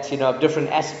or that, of different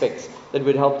aspects that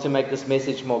would help to make this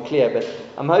message more clear. But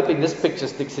I'm hoping this picture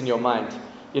sticks in your mind,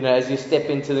 as you step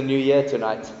into the new year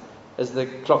tonight. As the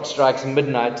clock strikes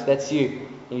midnight, that's you.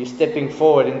 And you're stepping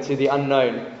forward into the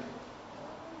unknown.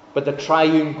 But the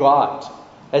triune God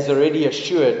has already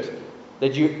assured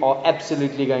that you are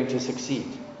absolutely going to succeed.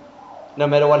 No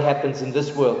matter what happens in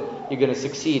this world, you're going to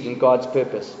succeed in God's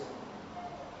purpose.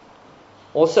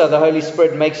 Also, the Holy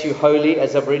Spirit makes you holy,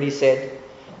 as I've already said.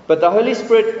 But the Holy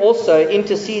Spirit also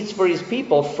intercedes for His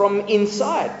people from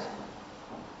inside.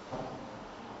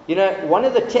 One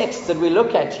of the texts that we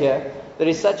look at here that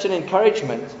is such an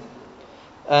encouragement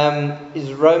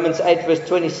is Romans 8 verse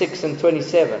 26 and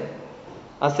 27.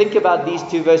 I think about these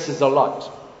two verses a lot,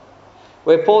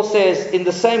 where Paul says, in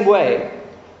the same way,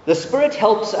 the Spirit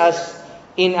helps us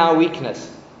in our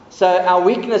weakness. So our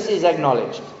weakness is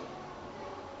acknowledged.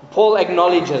 Paul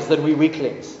acknowledges that we're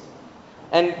weaklings.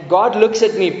 And God looks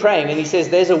at me praying and He says,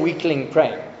 there's a weakling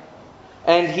praying.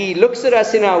 And He looks at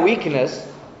us in our weakness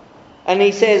and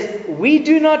He says, we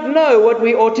do not know what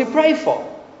we ought to pray for.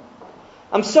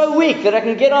 I'm so weak that I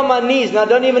can get on my knees and I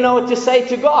don't even know what to say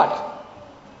to God.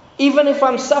 Even if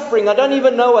I'm suffering, I don't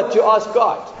even know what to ask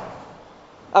God.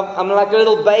 I'm like a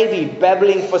little baby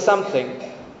babbling for something.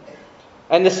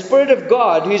 And the Spirit of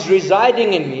God who's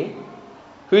residing in me,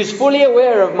 who's fully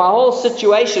aware of my whole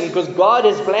situation because God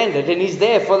has planned it and He's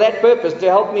there for that purpose to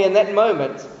help me in that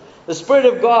moment, The Spirit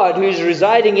of God who is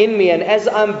residing in me, and as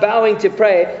I'm bowing to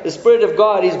pray, the Spirit of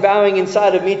God is bowing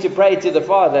inside of me to pray to the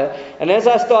Father. And as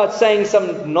I start saying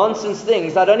some nonsense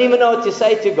things, I don't even know what to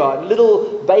say to God,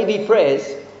 little baby prayers,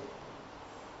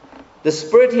 the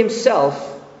Spirit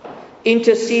Himself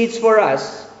intercedes for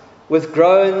us with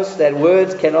groans that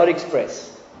words cannot express.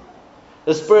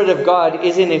 The Spirit of God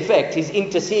is in effect, He's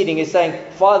interceding, He's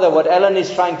saying, Father, what Alan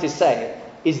is trying to say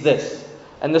is this.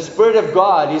 And the Spirit of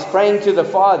God is praying to the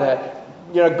Father,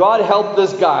 God help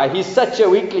this guy. He's such a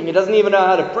weakling. He doesn't even know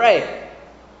how to pray.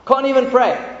 Can't even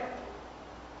pray.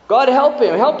 God help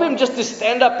him. Help him just to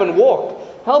stand up and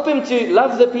walk. Help him to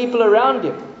love the people around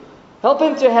him. Help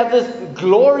him to have this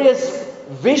glorious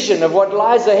vision of what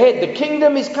lies ahead. The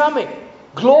kingdom is coming.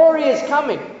 Glory is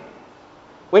coming.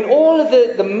 When all of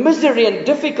the misery and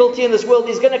difficulty in this world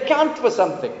is going to count for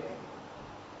something.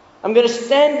 I'm going to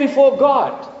stand before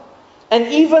God. And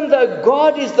even though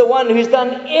God is the one who's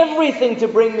done everything to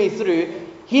bring me through,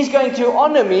 He's going to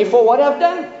honor me for what I've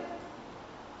done.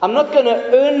 I'm not going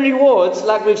to earn rewards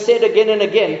like we've said again and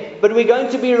again, but we're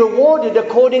going to be rewarded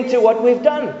according to what we've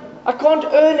done. I can't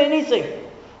earn anything.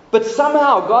 But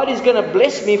somehow God is going to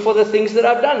bless me for the things that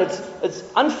I've done. It's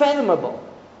unfathomable.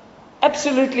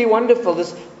 Absolutely wonderful.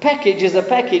 This package is a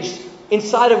package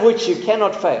inside of which you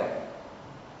cannot fail.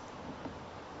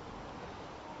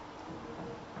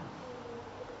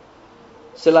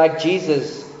 So like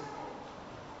Jesus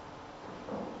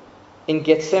in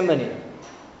Gethsemane,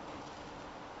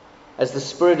 as the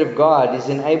Spirit of God is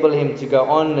enabling Him to go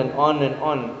on and on and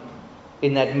on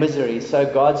in that misery, so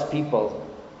God's people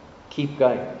keep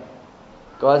going.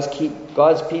 God's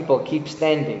people keep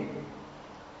standing.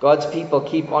 God's people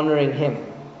keep honoring Him.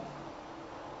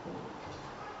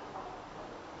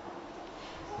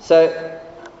 So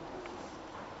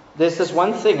there's this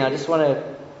one thing I just want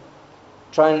to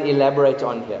try and elaborate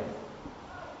on here.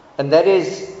 And that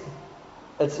is,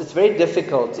 it's very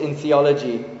difficult in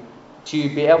theology to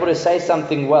be able to say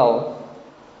something well,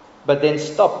 but then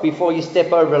stop before you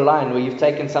step over a line where you've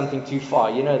taken something too far.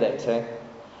 You know that, eh?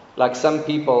 Like some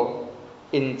people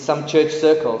in some church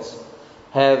circles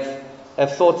have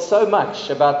thought so much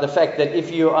about the fact that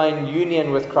if you are in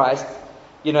union with Christ,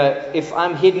 if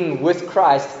I'm hidden with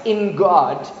Christ in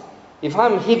God, if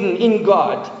I'm hidden in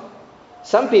God,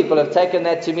 some people have taken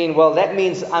that to mean, well, that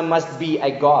means I must be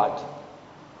a God.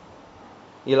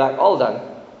 You're like, hold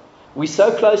on. We're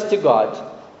so close to God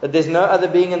that there's no other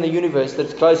being in the universe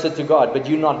that's closer to God, but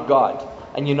you're not God,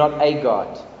 and you're not a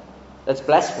God. That's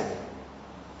blasphemy.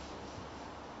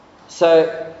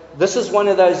 So this is one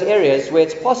of those areas where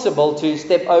it's possible to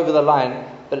step over the line,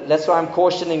 but that's why I'm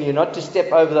cautioning you not to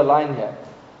step over the line here.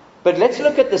 But let's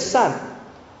look at the Son.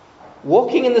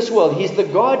 Walking in this world, He's the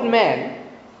God-man.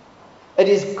 It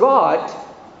is God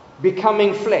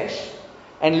becoming flesh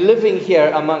and living here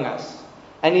among us.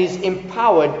 And He's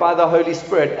empowered by the Holy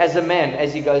Spirit as a man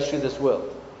as He goes through this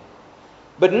world.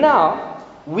 But now,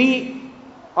 we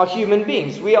are human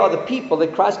beings. We are the people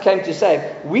that Christ came to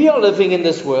save. We are living in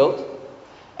this world.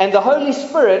 And the Holy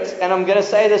Spirit, and I'm going to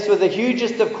say this with the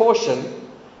hugest of caution,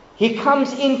 He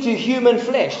comes into human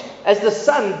flesh. As the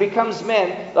Son becomes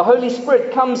man, the Holy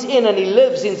Spirit comes in and He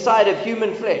lives inside of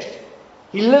human flesh.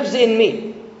 He lives in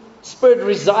me. Spirit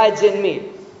resides in me.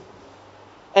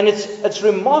 And it's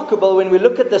remarkable when we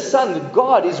look at the Son that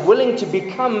God is willing to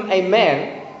become a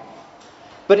man.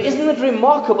 But isn't it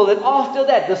remarkable that after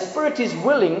that the Spirit is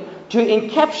willing to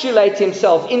encapsulate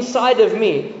Himself inside of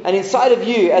me and inside of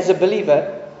you as a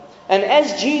believer? And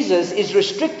as Jesus is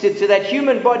restricted to that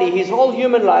human body, His whole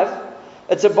human life,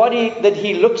 it's a body that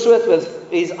He looks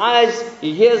with His eyes,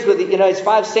 He hears with His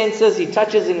five senses, He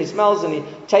touches and He smells and He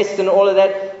tastes and all of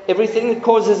that. Everything that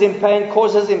causes Him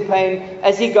pain.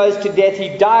 As He goes to death,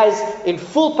 He dies in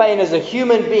full pain as a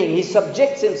human being. He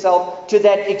subjects Himself to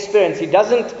that experience. He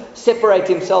doesn't separate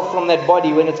Himself from that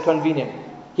body when it's convenient.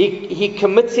 He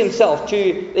commits Himself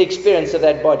to the experience of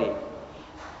that body.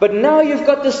 But now you've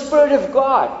got the Spirit of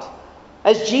God.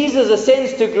 As Jesus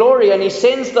ascends to glory and He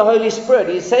sends the Holy Spirit,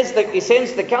 He sends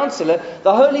the Counselor,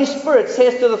 the Holy Spirit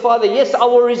says to the Father, yes, I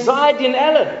will reside in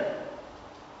Alan.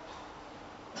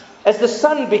 As the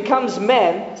Son becomes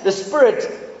man, the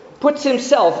Spirit puts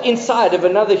Himself inside of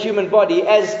another human body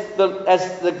as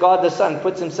the God the Son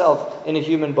puts Himself in a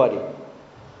human body.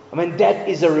 I mean, that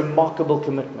is a remarkable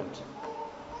commitment.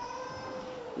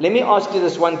 Let me ask you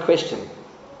this one question.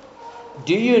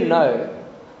 Do you know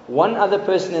one other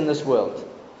person in this world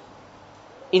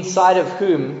inside of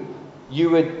whom you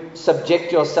would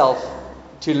subject yourself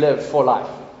to live for life?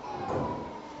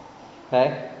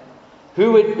 Okay?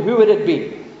 Who would it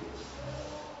be?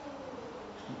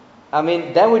 I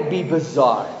mean, that would be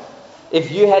bizarre.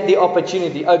 if you had the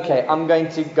opportunity, okay, I'm going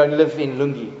to go live in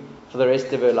Lungi for the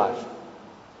rest of her life.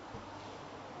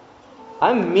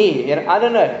 I'm me, I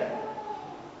don't know.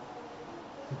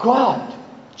 God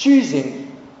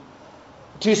choosing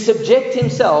to subject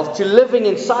himself to living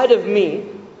inside of me,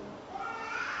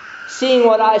 seeing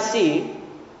what I see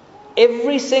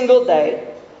every single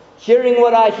day, hearing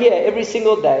what I hear every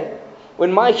single day.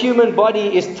 When my human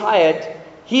body is tired,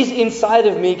 he's inside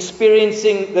of me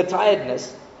experiencing the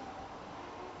tiredness.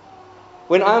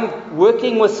 When I'm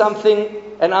working with something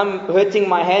and I'm hurting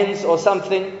my hands or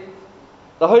something,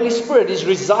 the Holy Spirit is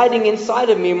residing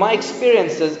inside of me, my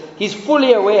experiences. He's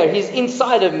fully aware. He's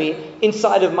inside of me,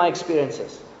 inside of my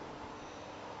experiences.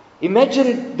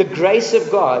 Imagine the grace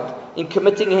of God in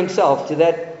committing himself to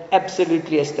that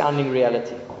absolutely astounding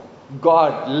reality.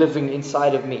 God living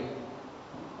inside of me.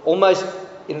 Almost,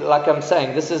 like I'm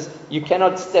saying, you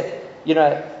cannot step,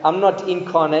 I'm not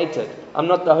incarnated. I'm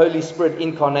not the Holy Spirit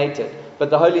incarnated. But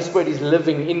the Holy Spirit is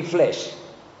living in flesh.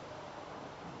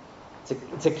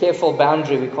 It's a careful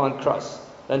boundary we can't cross.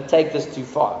 Don't take this too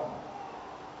far.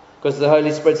 Because the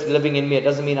Holy Spirit's living in me, it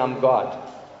doesn't mean I'm God.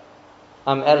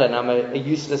 I'm Alan, I'm a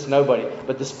useless nobody.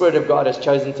 But the Spirit of God has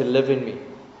chosen to live in me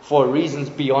for reasons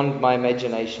beyond my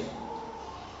imagination.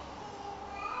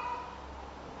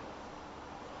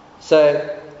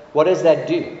 So, what does that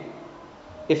do?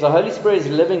 If the Holy Spirit is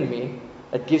living in me,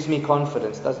 it gives me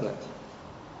confidence, doesn't it?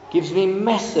 It gives me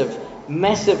massive,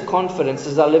 massive confidence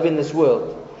as I live in this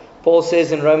world. Paul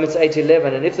says in Romans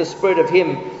 8:11, and if the Spirit of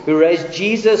him who raised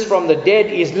Jesus from the dead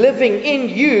is living in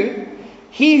you,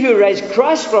 he who raised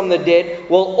Christ from the dead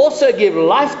will also give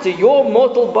life to your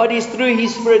mortal bodies through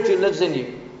his Spirit who lives in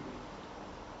you.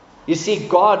 You see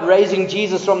God raising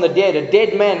Jesus from the dead, a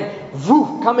dead man,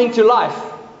 coming to life.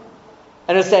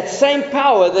 And it's that same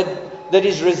power that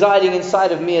is residing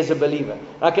inside of me as a believer.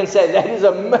 I can say, that is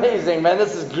amazing, man.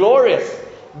 This is glorious.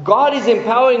 God is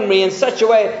empowering me in such a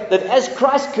way that as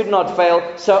Christ could not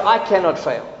fail, so I cannot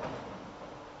fail.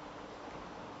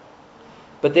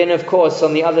 But then, of course,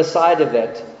 on the other side of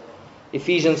that,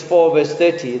 Ephesians 4 verse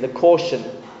 30, the caution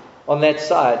on that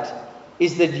side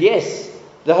is that yes,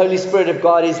 the Holy Spirit of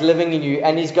God is living in you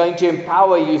and He's going to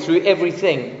empower you through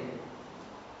everything.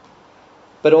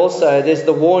 But also there's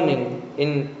the warning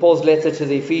in Paul's letter to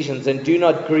the Ephesians, and do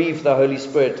not grieve the Holy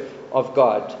Spirit of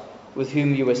God, with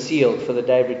whom you were sealed for the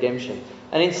day of redemption.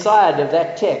 And inside of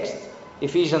that text,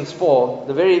 Ephesians 4,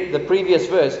 the previous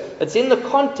verse, it's in the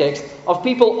context of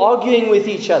people arguing with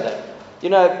each other.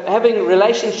 Having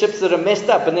relationships that are messed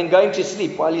up and then going to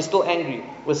sleep while you're still angry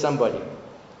with somebody.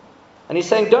 And he's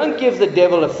saying, don't give the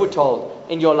devil a foothold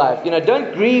in your life.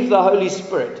 Don't grieve the Holy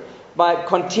Spirit by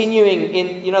continuing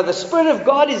in, the Spirit of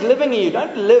God is living in you.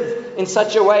 Don't live in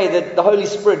such a way that the Holy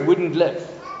Spirit wouldn't live.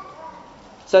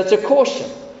 So it's a caution.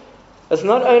 It's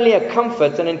not only a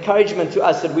comfort and encouragement to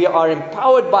us that we are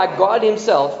empowered by God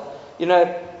Himself.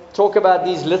 Talk about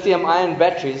these lithium-ion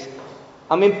batteries.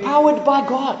 I'm empowered by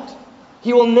God.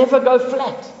 He will never go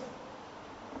flat.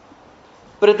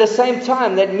 But at the same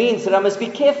time, that means that I must be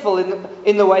careful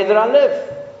in the way that I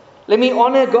live. Let me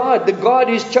honor God, the God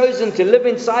who's chosen to live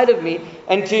inside of me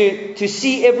and to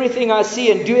see everything I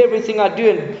see and do everything I do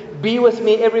and be with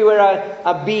me everywhere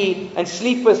I be and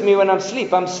sleep with me when I'm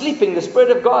asleep. I'm sleeping. The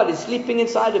Spirit of God is sleeping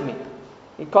inside of me.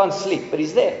 He can't sleep, but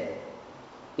He's there.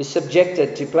 He's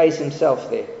subjected to place Himself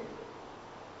there.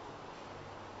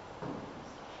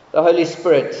 The Holy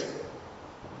Spirit,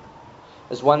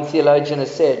 as one theologian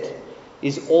has said,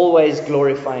 is always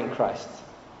glorifying Christ.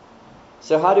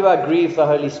 So how do I grieve the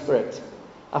Holy Spirit?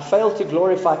 I fail to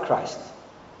glorify Christ.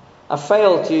 I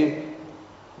fail to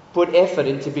put effort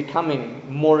into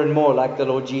becoming more and more like the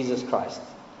Lord Jesus Christ.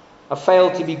 I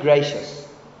fail to be gracious.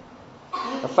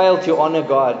 I fail to honor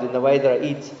God in the way that I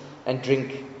eat and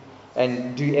drink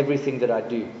and do everything that I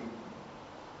do.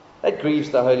 That grieves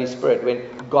the Holy Spirit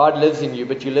when God lives in you,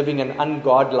 but you're living an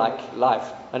ungodlike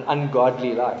life, an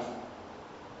ungodly life.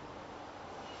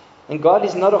 And God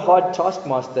is not a hard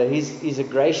taskmaster. He's a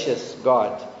gracious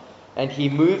God. And He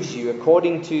moves you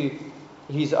according to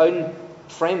His own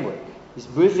framework. He's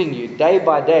moving you day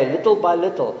by day, little by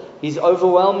little. He's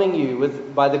overwhelming you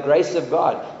by the grace of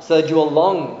God so that you will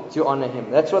long to honor Him.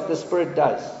 That's what the Spirit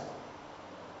does.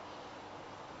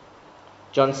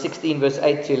 John 16 verse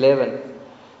 8 to 11.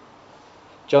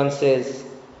 John says,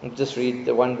 I'll just read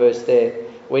the one verse there.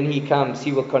 When He comes,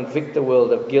 He will convict the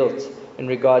world of guilt in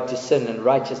regard to sin and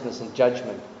righteousness and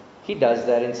judgment. He does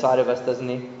that inside of us, doesn't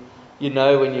He?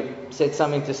 When you've said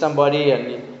something to somebody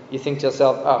and you think to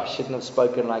yourself, I shouldn't have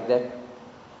spoken like that.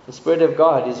 The Spirit of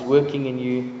God is working in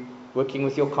you, working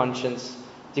with your conscience,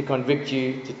 to convict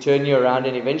you, to turn you around,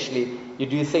 and eventually you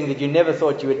do things that you never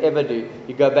thought you would ever do.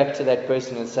 You go back to that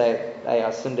person and say, "Hey,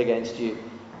 I sinned against you.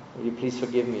 Will you please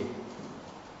forgive me?"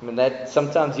 I mean, that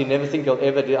sometimes you never think you'll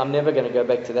ever do. I'm never going to go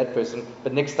back to that person,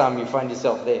 but next time you find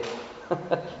yourself there.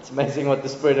 It's amazing what the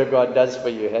Spirit of God does for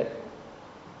you, hey?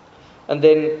 And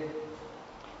then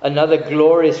another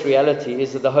glorious reality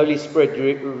is that the Holy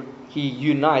Spirit, He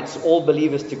unites all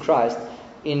believers to Christ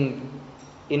in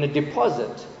a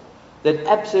deposit that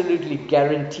absolutely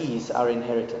guarantees our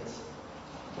inheritance.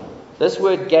 This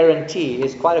word guarantee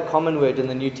is quite a common word in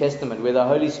the New Testament, where the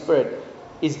Holy Spirit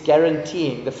is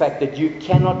guaranteeing the fact that you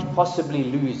cannot possibly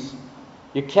lose.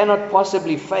 You cannot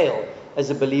possibly fail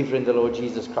as a believer in the Lord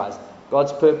Jesus Christ.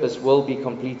 God's purpose will be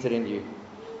completed in you.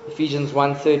 Ephesians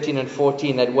 1:13 and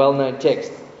 14, that well-known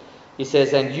text. He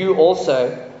says, "And you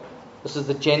also," this is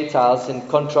the Gentiles in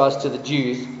contrast to the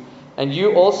Jews, "and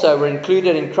you also were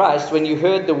included in Christ when you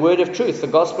heard the word of truth, the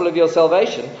gospel of your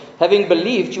salvation. Having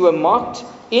believed, you were marked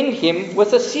in Him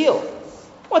with a seal."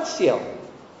 What seal?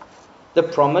 The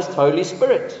promised Holy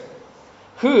Spirit,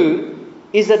 who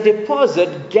is a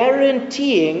deposit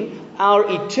guaranteeing our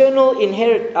eternal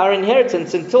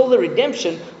inheritance until the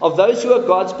redemption of those who are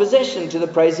God's possession, to the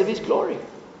praise of His glory.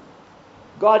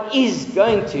 God is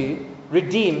going to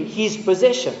redeem His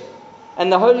possession.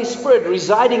 And the Holy Spirit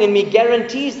residing in me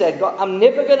guarantees that. God, I'm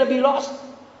never going to be lost.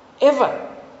 Ever.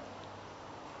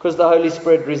 Because the Holy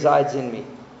Spirit resides in me.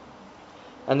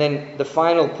 And then the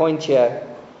final point here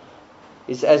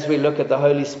is, as we look at the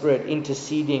Holy Spirit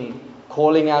interceding,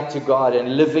 calling out to God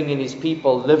and living in His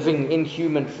people, living in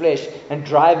human flesh and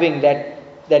driving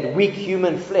that weak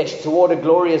human flesh toward a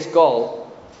glorious goal,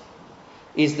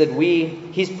 is that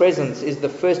His presence is the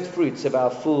first fruits of our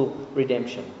full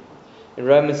redemption. In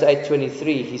Romans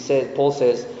 8:23, Paul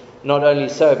says, "Not only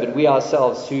so, but we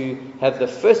ourselves who have the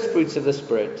first fruits of the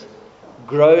Spirit,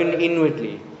 groan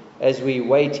inwardly as we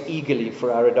wait eagerly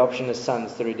for our adoption as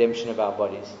sons, the redemption of our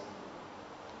bodies."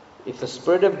 If the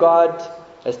Spirit of God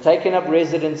has taken up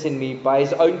residence in me by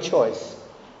His own choice,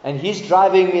 and He's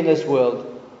driving me in this world,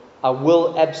 I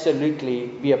will absolutely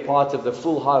be a part of the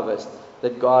full harvest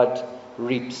that God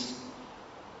reaps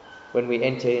when we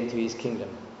enter into His kingdom.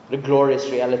 What a glorious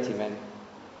reality, man.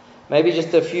 Maybe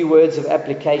just a few words of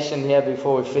application here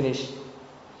before we finish.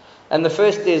 And the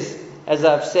first is, as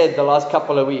I've said the last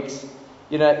couple of weeks,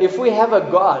 if we have a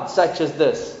God such as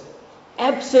this,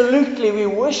 absolutely we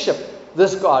worship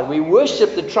this God. We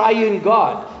worship the triune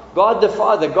God. God the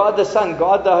Father, God the Son,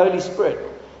 God the Holy Spirit.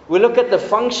 We look at the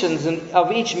functions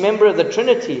of each member of the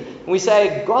Trinity, and we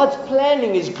say God's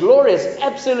planning is glorious,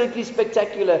 absolutely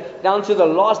spectacular, down to the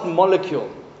last molecule.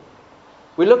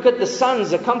 We look at the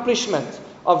Son's accomplishment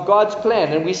of God's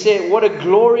plan, and we say, what a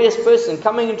glorious person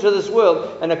coming into this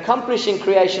world and accomplishing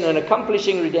creation and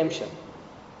accomplishing redemption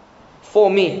for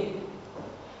me.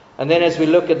 And then as we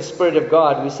look at the Spirit of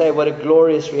God, we say, what a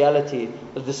glorious reality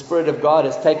that the Spirit of God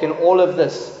has taken all of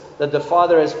this that the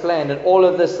Father has planned, and all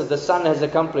of this that the Son has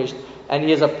accomplished, and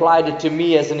He has applied it to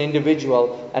me as an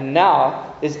individual. And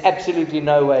now there's absolutely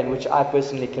no way in which I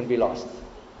personally can be lost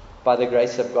by the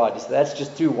grace of God. So that's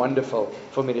just too wonderful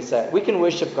for me to say. We can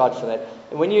worship God for that.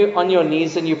 When you're on your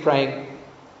knees and you're praying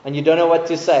and you don't know what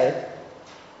to say,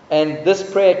 and this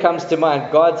prayer comes to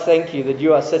mind: God, thank you that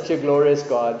you are such a glorious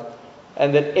God,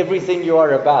 and that everything you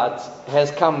are about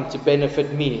has come to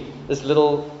benefit me, this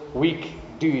little weak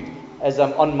dude, as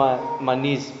I'm on my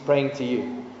knees praying to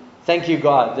you. Thank you,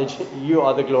 God, that you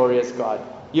are the glorious God.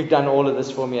 You've done all of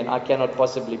this for me, and I cannot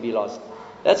possibly be lost.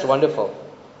 That's wonderful.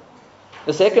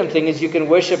 The second thing is, you can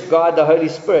worship God, the Holy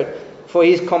Spirit, for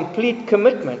His complete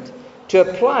commitment to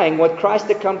applying what Christ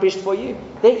accomplished for you.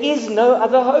 There is no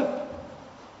other hope.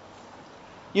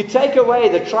 You take away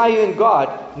the triune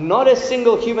God, not a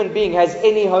single human being has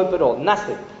any hope at all.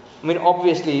 Nothing. I mean,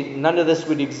 obviously, none of this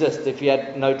would exist if you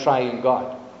had no triune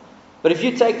God. But if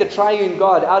you take the triune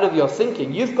God out of your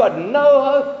thinking, you've got no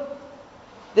hope.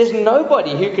 There's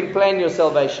nobody who can plan your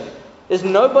salvation. There's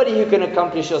nobody who can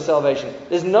accomplish your salvation.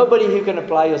 There's nobody who can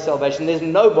apply your salvation. There's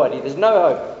no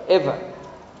hope, ever.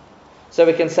 So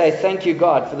we can say, thank you,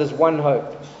 God, for this one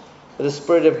hope. For the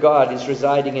Spirit of God is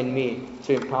residing in me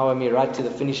to empower me right to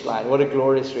the finish line. What a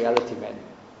glorious reality, man.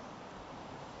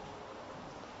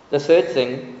 The third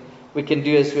thing we can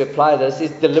do as we apply this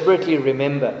is deliberately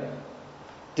remember.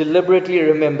 Deliberately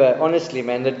remember, honestly,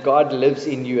 man, that God lives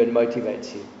in you and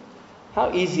motivates you.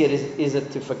 How easy is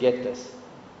it to forget this?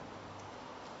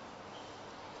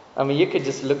 I mean, you could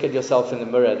just look at yourself in the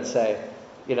mirror and say,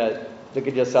 look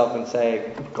at yourself and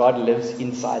say, God lives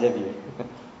inside of you.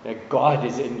 God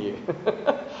is in you.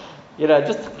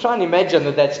 Just try and imagine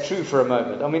that that's true for a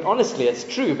moment. I mean, honestly, it's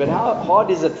true, but how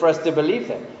hard is it for us to believe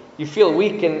that? You feel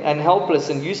weak and helpless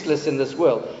and useless in this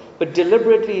world. But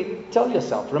deliberately tell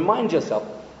yourself, remind yourself,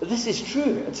 this is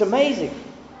true. It's amazing.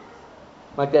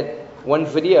 Like that one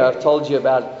video I've told you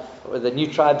about the New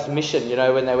Tribes mission,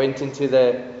 when they went into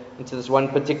this one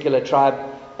particular tribe,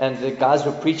 and the guys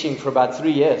were preaching for about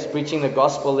 3 years, preaching the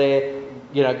gospel there,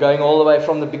 going all the way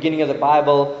from the beginning of the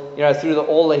Bible, through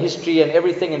all the history and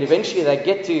everything, and eventually they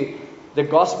get to the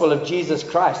gospel of Jesus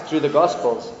Christ through the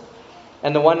Gospels.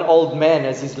 And the one old man,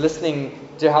 as he's listening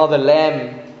to how the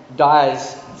lamb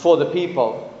dies for the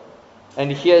people, and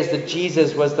he hears that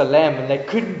Jesus was the lamb, and they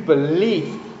couldn't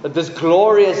believe that this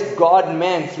glorious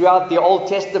God-man throughout the Old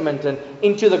Testament and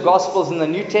into the Gospels and the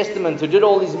New Testament, who did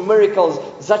all these miracles,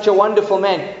 such a wonderful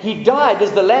man, he died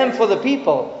as the lamb for the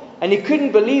people. And he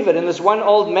couldn't believe it. And this one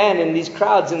old man in these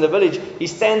crowds in the village, he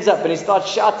stands up and he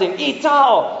starts shouting,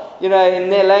 "Itao!" In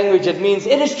their language it means,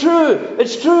 "It is true,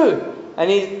 it's true."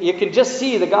 And you can just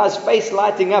see the guy's face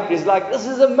lighting up. He's like, "This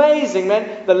is amazing, man.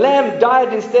 The lamb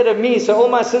died instead of me, so all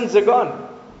my sins are gone."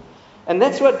 And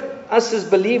that's what us as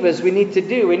believers we need to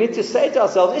do. We need to say to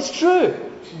ourselves, it's true.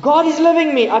 God is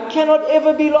living me. I cannot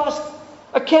ever be lost.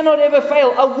 I cannot ever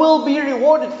fail. I will be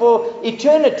rewarded for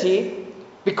eternity.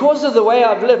 Because of the way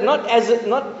I've lived,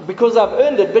 not because I've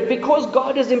earned it, but because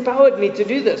God has empowered me to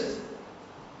do this.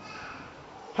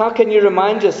 How can you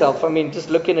remind yourself? I mean, just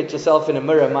looking at yourself in a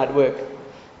mirror might work.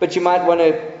 But you might want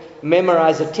to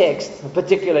memorize a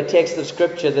particular text of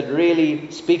Scripture that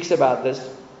really speaks about this.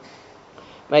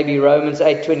 Maybe Romans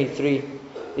 8:23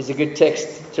 is a good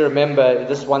text to remember.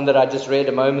 This one that I just read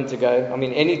a moment ago. I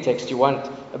mean, any text you want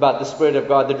about the Spirit of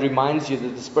God that reminds you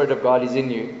that the Spirit of God is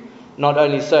in you. Not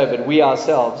only so, but we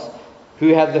ourselves, who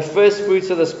have the first fruits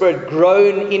of the Spirit,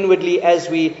 groan inwardly as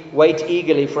we wait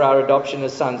eagerly for our adoption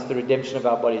as sons, the redemption of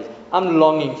our bodies. I'm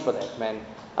longing for that, man.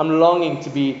 I'm longing to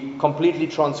be completely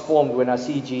transformed when I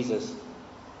see Jesus.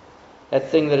 That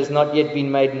thing that has not yet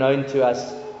been made known to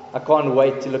us. I can't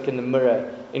wait to look in the mirror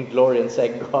in glory and say,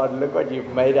 "God, look what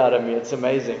you've made out of me. It's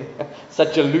amazing."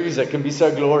 Such a loser can be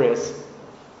so glorious.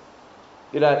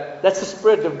 That's the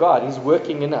Spirit of God. He's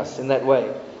working in us in that way.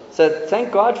 So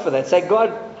thank God for that. Say,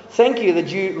 "God, thank you that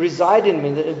you reside in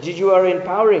me, that you are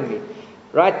empowering me."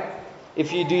 Right?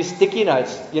 If you do sticky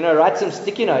notes, write some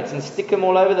sticky notes and stick them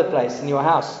all over the place in your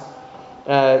house.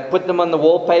 Put them on the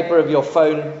wallpaper of your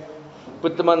phone.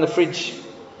 Put them on the fridge.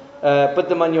 Put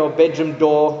them on your bedroom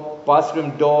door,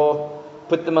 bathroom door.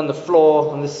 Put them on the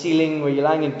floor, on the ceiling where you're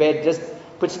lying in bed. Just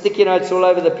put sticky notes all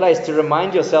over the place to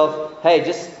remind yourself, hey,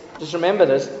 just remember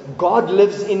this. God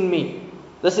lives in me.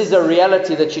 This is a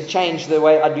reality that should change the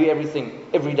way I do everything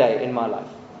every day in my life.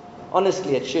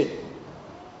 Honestly, it should.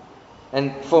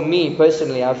 And for me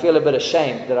personally, I feel a bit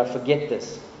ashamed that I forget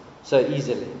this so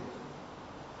easily.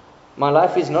 My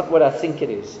life is not what I think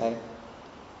it is. Hey?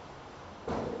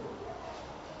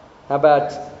 How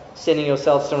about sending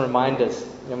yourself some reminders?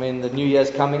 I mean, the New Year's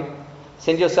coming.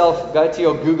 Go to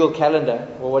your Google Calendar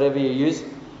or whatever you use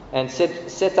and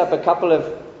set up a couple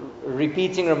of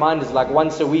repeating reminders, like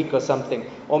once a week or something,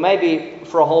 or maybe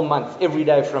for a whole month, every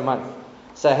day for a month.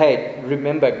 Say, hey,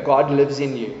 remember, God lives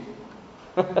in you.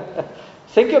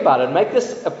 Think about it. Make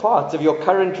this a part of your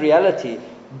current reality.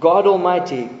 God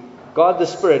Almighty, God the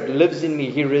Spirit lives in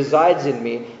me. He resides in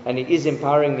me, and He is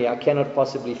empowering me. I cannot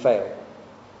possibly fail.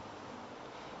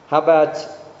 How about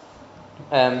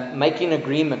making an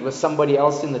agreement with somebody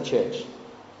else in the church?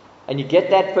 And you get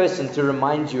that person to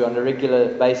remind you on a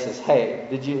regular basis, hey,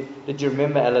 did you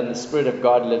remember, Alan, the Spirit of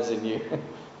God lives in you.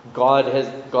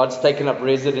 God's taken up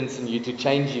residence in you to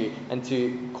change you and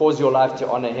to cause your life to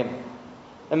honor Him.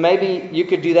 And maybe you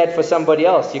could do that for somebody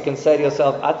else. You can say to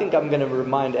yourself, I think I'm going to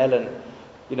remind Alan,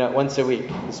 once a week,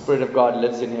 the Spirit of God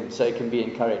lives in him so he can be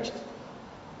encouraged.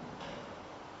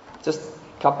 Just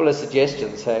a couple of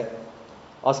suggestions, hey?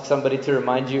 Ask somebody to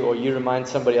remind you, or you remind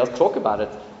somebody else. Talk about it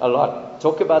a lot.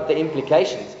 Talk about the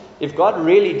implications. If God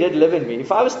really did live in me,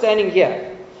 if I was standing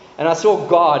here and I saw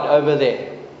God over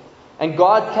there, and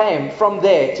God came from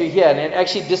there to here and it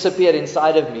actually disappeared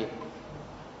inside of me,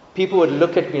 people would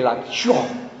look at me like, sure,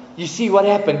 you see what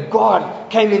happened? God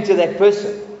came into that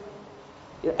person.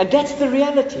 And that's the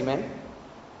reality, man.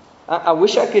 I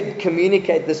wish I could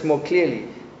communicate this more clearly,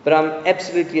 but I'm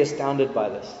absolutely astounded by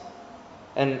this.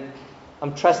 And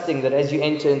I'm trusting that as you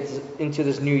enter into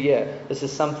this new year, this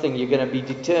is something you're going to be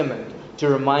determined to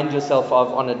remind yourself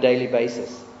of on a daily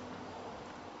basis.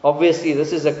 Obviously,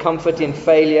 this is a comfort in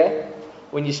failure.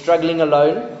 When you're struggling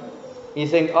alone, you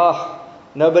think,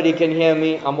 nobody can hear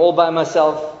me. I'm all by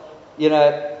myself.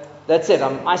 That That's it.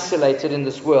 I'm isolated in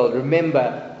this world.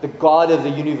 Remember, the God of the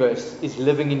universe is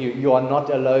living in you. You are not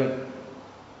alone.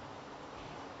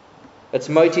 It's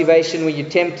motivation when you're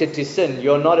tempted to sin.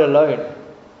 You're not alone.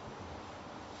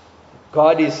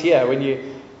 God is here when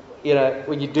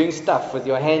when you're doing stuff with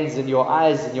your hands and your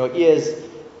eyes and your ears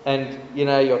and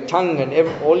your tongue and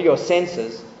all your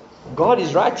senses. God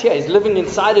is right here. He's living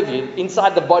inside of you,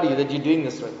 inside the body that you're doing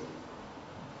this with.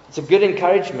 It's a good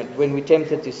encouragement when we're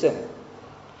tempted to sin.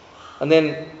 And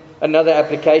then another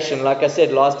application, like I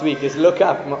said last week, is look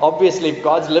up. Obviously, if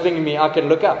God's living in me, I can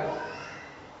look up.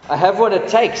 I have what it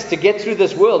takes to get through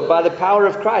this world by the power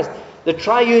of Christ. The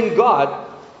triune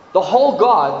God, the whole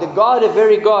God, the God of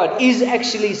very God, is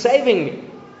actually saving me.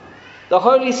 The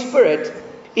Holy Spirit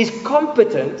is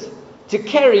competent to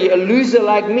carry a loser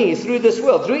like me through this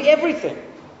world, through everything.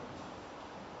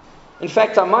 In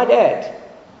fact, I might add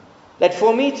that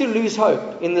for me to lose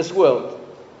hope in this world,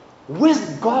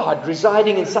 with God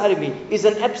residing inside of me, is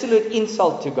an absolute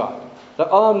insult to God. Like,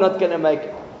 I'm not going to make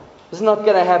it. It's not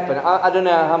going to happen. I don't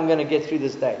know how I'm going to get through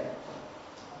this day.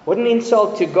 What an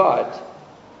insult to God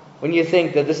when you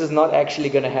think that this is not actually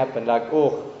going to happen. Like,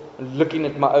 I'm looking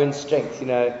at my own strength,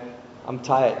 I'm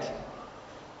tired.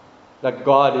 Like,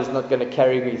 God is not going to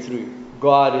carry me through.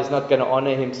 God is not going to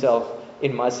honor himself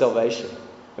in my salvation.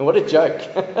 And what a joke.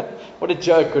 What a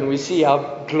joke when we see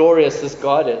how glorious this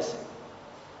God is.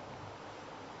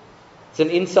 It's an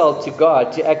insult to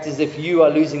God to act as if you are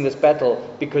losing this battle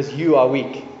because you are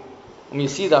weak. And you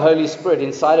see the Holy Spirit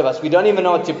inside of us. We don't even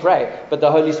know what to pray, but the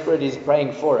Holy Spirit is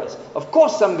praying for us. Of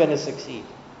course I'm going to succeed.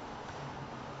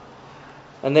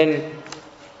 And then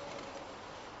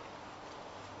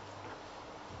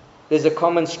there's a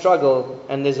common struggle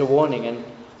and there's a warning. And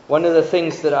one of the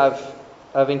things that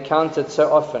I've encountered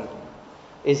so often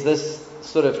is this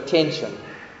sort of tension.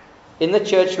 In the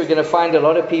church, we're going to find a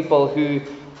lot of people who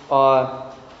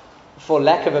are, for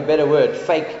lack of a better word,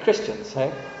 fake Christians.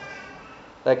 Hey?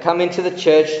 They come into the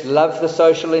church, love the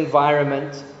social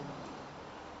environment.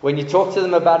 When you talk to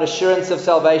them about assurance of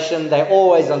salvation, they're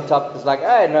always on top. It's like,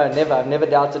 oh no, never. I've never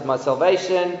doubted my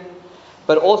salvation.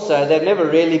 But also, they've never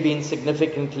really been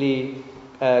significantly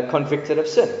convicted of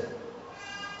sin.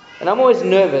 And I'm always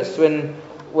nervous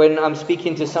when I'm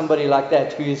speaking to somebody like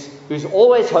that who's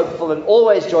always hopeful and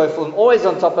always joyful and always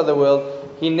on top of the world.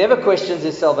 He never questions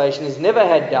his salvation. He's never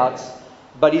had doubts.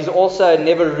 But he's also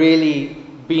never really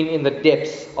been in the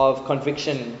depths of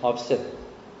conviction of sin.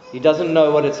 He doesn't know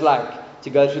what it's like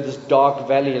to go through this dark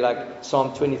valley like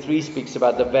Psalm 23 speaks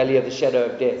about, the valley of the shadow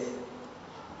of death.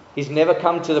 He's never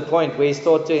come to the point where he's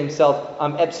thought to himself,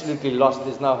 I'm absolutely lost,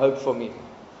 there's no hope for me.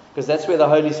 Because that's where the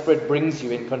Holy Spirit brings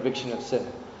you in conviction of sin.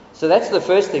 So that's the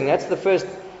first thing. That's the first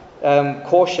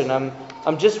caution.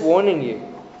 I'm just warning you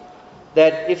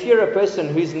that if you're a person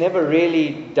who's never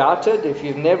really doubted, if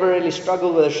you've never really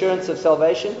struggled with assurance of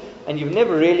salvation, and you've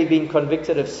never really been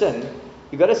convicted of sin,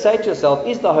 you've got to say to yourself,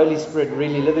 is the Holy Spirit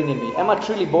really living in me? Am I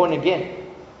truly born again?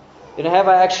 Have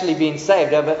I actually been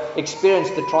saved? Have I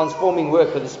experienced the transforming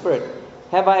work of the Spirit?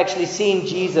 Have I actually seen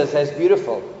Jesus as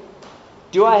beautiful?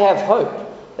 Do I have hope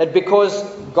that because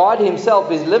God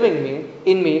himself is living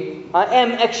in me, I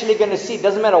am actually going to see, it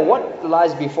doesn't matter what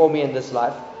lies before me in this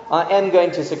life, I am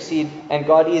going to succeed and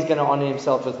God is going to honor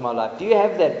himself with my life? Do you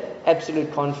have that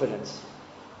absolute confidence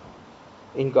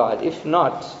in God? If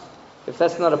not, if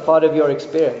that's not a part of your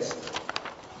experience,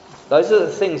 those are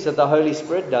the things that the Holy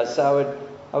Spirit does. So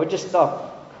I would just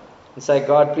stop and say,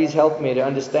 God, please help me to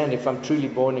understand if I'm truly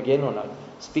born again or not.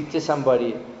 Speak to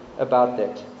somebody about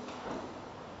that.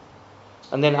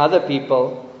 And then other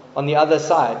people on the other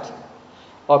side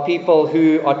are people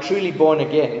who are truly born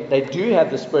again. They do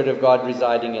have the Spirit of God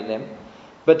residing in them,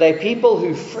 but they're people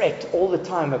who fret all the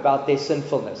time about their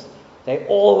sinfulness. They're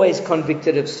always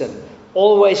convicted of sin,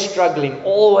 always struggling,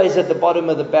 always at the bottom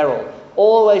of the barrel,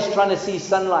 always trying to see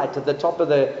sunlight at the top of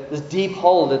this deep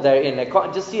hole that they're in. They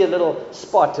can't just see a little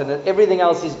spot and everything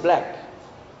else is black.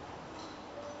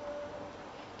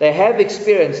 They have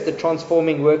experienced the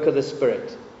transforming work of the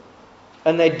Spirit,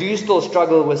 and they do still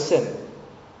struggle with sin.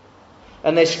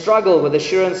 And they struggle with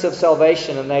assurance of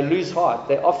salvation, and they lose heart.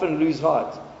 They often lose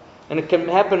heart. And it can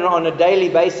happen on a daily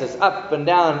basis, up and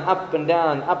down, up and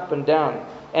down, up and down.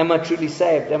 Am I truly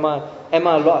saved? Am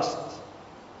I lost?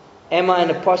 Am I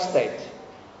an apostate?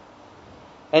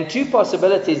 And two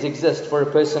possibilities exist for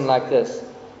a person like this.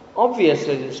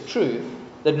 Obviously, it's true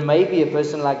that maybe a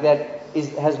person like that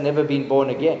has never been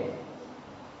born again.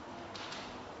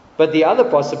 But the other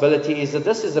possibility is that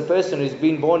this is a person who's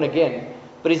been born again,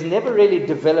 but has never really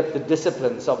developed the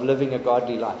disciplines of living a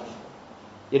godly life.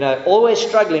 Always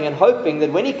struggling and hoping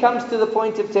that when he comes to the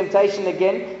point of temptation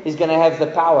again, he's going to have the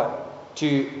power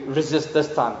to resist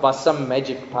this time by some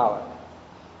magic power.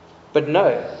 But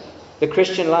no, the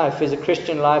Christian life is a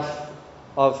Christian life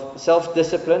of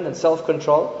self-discipline and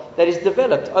self-control that is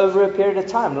developed over a period of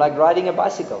time, like riding a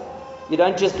bicycle. You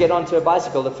don't just get onto a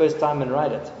bicycle the first time and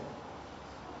ride it.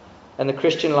 And the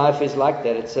Christian life is like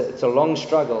that. It's a long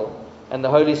struggle, and the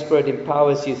Holy Spirit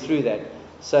empowers you through that.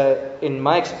 So in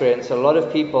my experience, a lot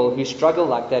of people who struggle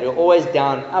like that are always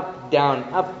down, up,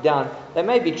 down. They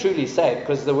may be truly saved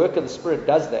because the work of the Spirit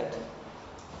does that.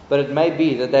 But it may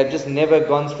be that they've just never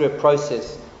gone through a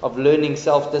process of learning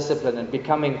self-discipline and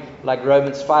becoming like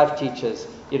Romans 5 teaches,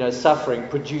 suffering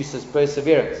produces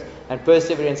perseverance, and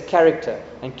perseverance character,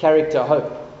 and character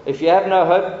hope. If you have no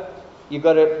hope, you've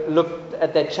got to look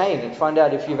at that chain and find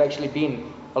out if you've actually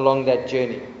been along that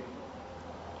journey.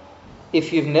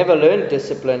 If you've never learned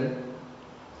discipline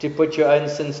to put your own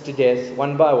sins to death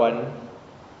one by one,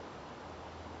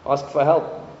 ask for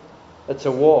help. It's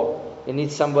a war. You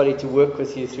need somebody to work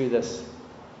with you through this.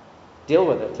 Deal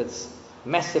with it. It's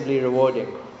massively rewarding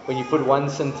when you put one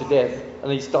sin to death and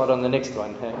then you start on the next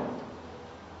one.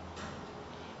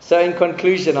 So in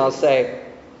conclusion, I'll say,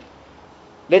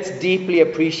 let's deeply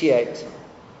appreciate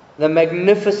the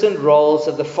magnificent roles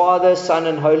of the Father, Son,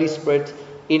 and Holy Spirit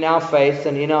in our faith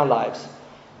and in our lives.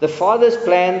 The Father's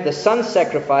plan, the Son's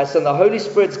sacrifice, and the Holy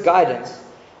Spirit's guidance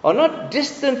are not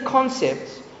distant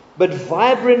concepts, but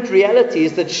vibrant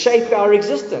realities that shape our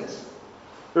existence.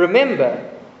 Remember,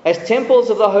 as temples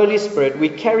of the Holy Spirit, we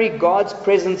carry God's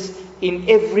presence in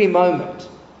every moment.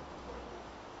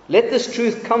 Let this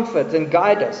truth comfort and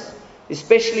guide us,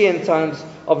 especially in times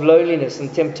of loneliness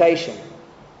and temptation.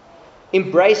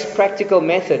 Embrace practical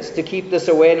methods to keep this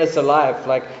awareness alive,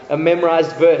 like a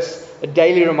memorized verse, a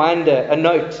daily reminder, a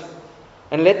note,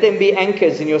 and let them be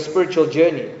anchors in your spiritual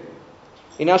journey.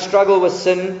 In our struggle with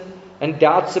sin and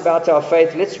doubts about our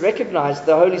faith, let's recognize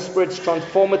the Holy Spirit's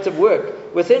transformative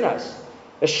work within us,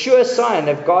 a sure sign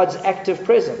of God's active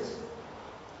presence.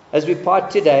 As we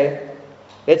part today,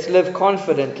 let's live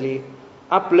confidently,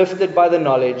 uplifted by the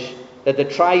knowledge that the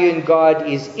triune God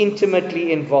is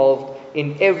intimately involved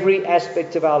in every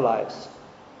aspect of our lives.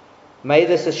 May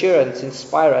this assurance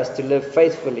inspire us to live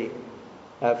fully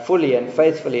and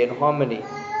faithfully in harmony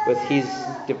with His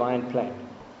divine plan.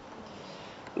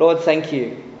 Lord, thank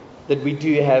you that we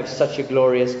do have such a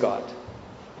glorious God.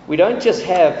 We don't just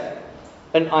have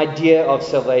an idea of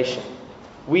salvation.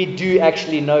 We do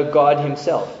actually know God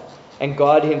Himself, and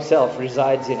God Himself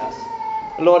resides in us.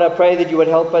 Lord, I pray that you would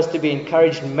help us to be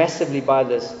encouraged massively by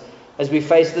this as we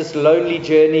face this lonely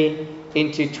journey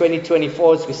into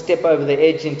 2024, as we step over the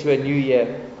edge into a new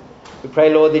year. We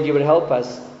pray, Lord, that you would help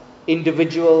us,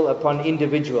 individual upon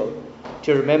individual,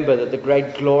 to remember that the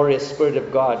great glorious Spirit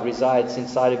of God resides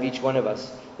inside of each one of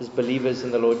us as believers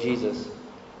in the Lord Jesus.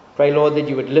 Pray, Lord, that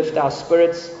you would lift our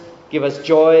spirits, give us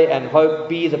joy and hope,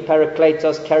 be the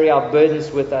Parakletos, carry our burdens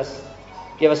with us,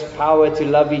 give us power to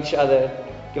love each other,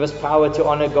 give us power to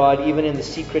honor God even in the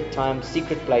secret times,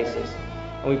 secret places.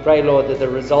 And we pray, Lord, that the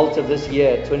result of this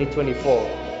year,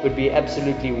 2024, would be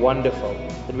absolutely wonderful.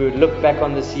 That we would look back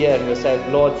on this year and we'll say,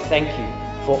 Lord, thank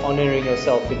you for honoring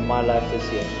yourself in my life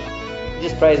this year. We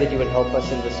just pray that you would help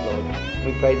us in this, Lord.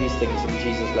 We pray these things in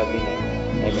Jesus' lovely name.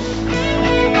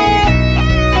 Amen.